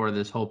waited for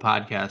this whole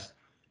podcast.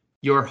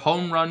 Your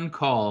home run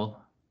call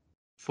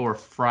for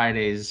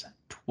Friday's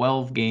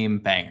 12-game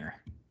banger.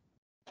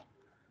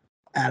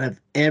 Out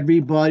of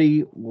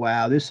everybody,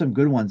 wow, there's some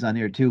good ones on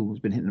here too. Who's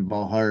been hitting the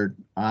ball hard?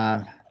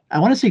 I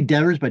want to say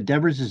Devers, but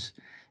Devers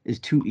is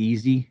too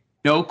easy.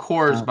 No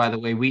Coors, by the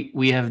way.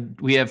 We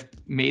have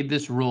made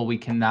this rule. We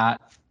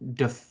cannot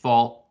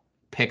default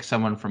pick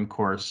someone from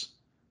Coors,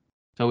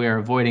 so we are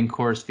avoiding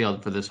Coors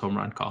Field for this home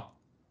run call.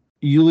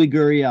 Yuli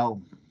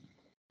Gurriel.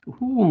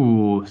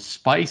 Ooh,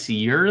 spicy.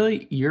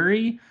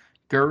 Yuri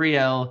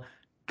Gurriel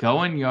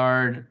going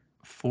yard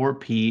for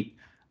Pete.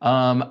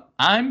 I'm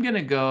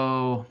gonna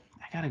go.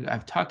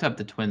 I've talked up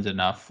the Twins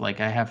enough.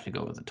 Like, I have to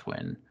go with a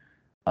Twin.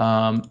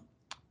 I'm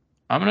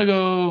gonna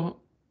go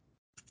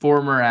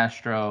former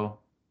Astro,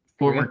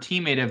 former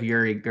teammate of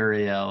Yuri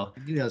Gurriel,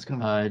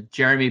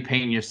 Jeremy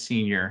Pena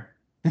Sr.,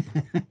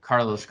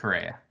 Carlos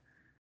Correa.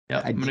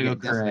 Yep, I'm gonna go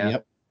Correa.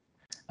 Yep.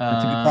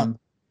 That's a good call.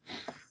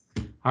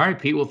 All right,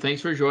 Pete. Well,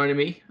 thanks for joining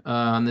me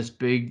on this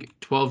big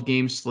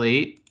 12-game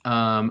slate.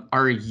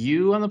 Are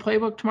you on the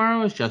playbook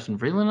tomorrow? Is Justin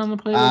Vreeland on the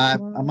playbook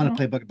tomorrow? I'm on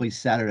the playbook, please,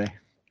 Saturday.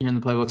 You're in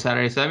the playbook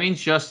Saturday. So that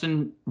means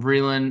Justin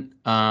Vreeland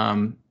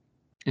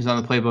is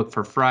on the playbook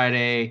for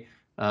Friday.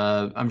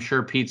 I'm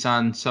sure Pete's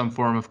on some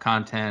form of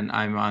content.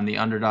 I'm on the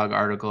Underdog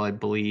article, I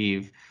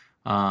believe.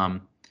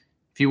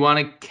 If you want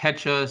to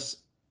catch us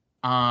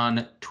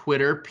on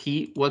Twitter,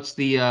 Pete, what's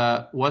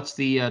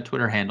the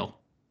Twitter handle?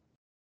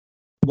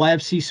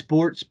 YFC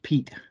Sports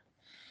Pete.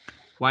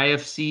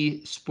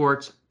 YFC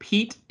Sports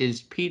Pete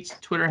is Pete's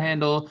Twitter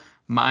handle.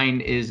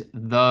 Mine is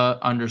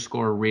 _real_grande.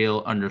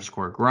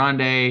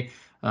 You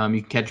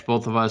can catch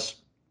both of us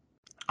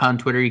on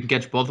Twitter. You can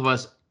catch both of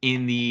us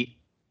in the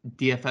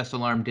DFS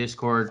Alarm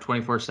Discord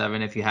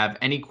 24/7. If you have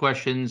any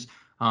questions,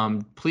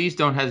 please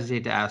don't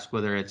hesitate to ask,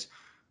 whether it's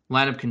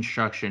lineup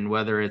construction,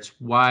 whether it's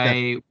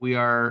why we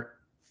are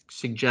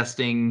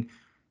suggesting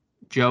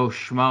Joe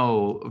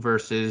Schmo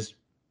versus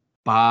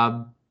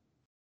Bob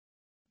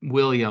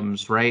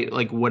Williams, right?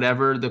 Like,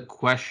 whatever the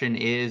question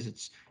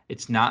is,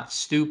 it's not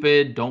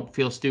stupid. Don't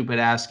feel stupid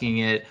asking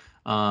it.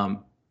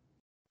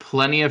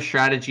 Plenty of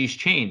strategies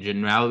change,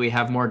 and now that we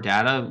have more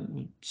data,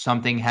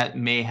 something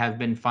may have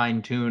been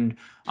fine-tuned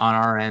on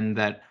our end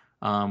that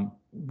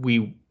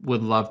we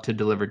would love to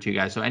deliver to you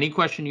guys. So any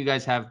question you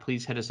guys have,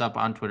 please hit us up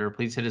on Twitter.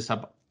 Please hit us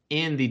up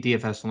in the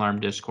DFS Alarm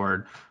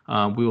Discord.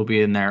 We will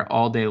be in there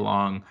all day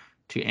long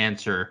to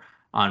answer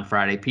on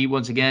Friday. Pete,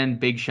 once again,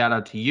 big shout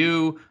out to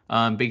you.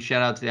 Big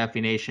shout out to the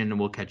FE Nation, and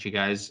we'll catch you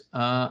guys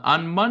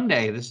on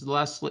Monday. This is the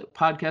last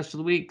podcast of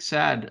the week.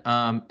 Sad.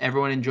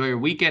 Everyone enjoy your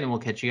weekend, and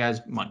we'll catch you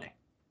guys Monday.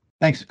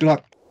 Thanks. Good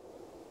luck.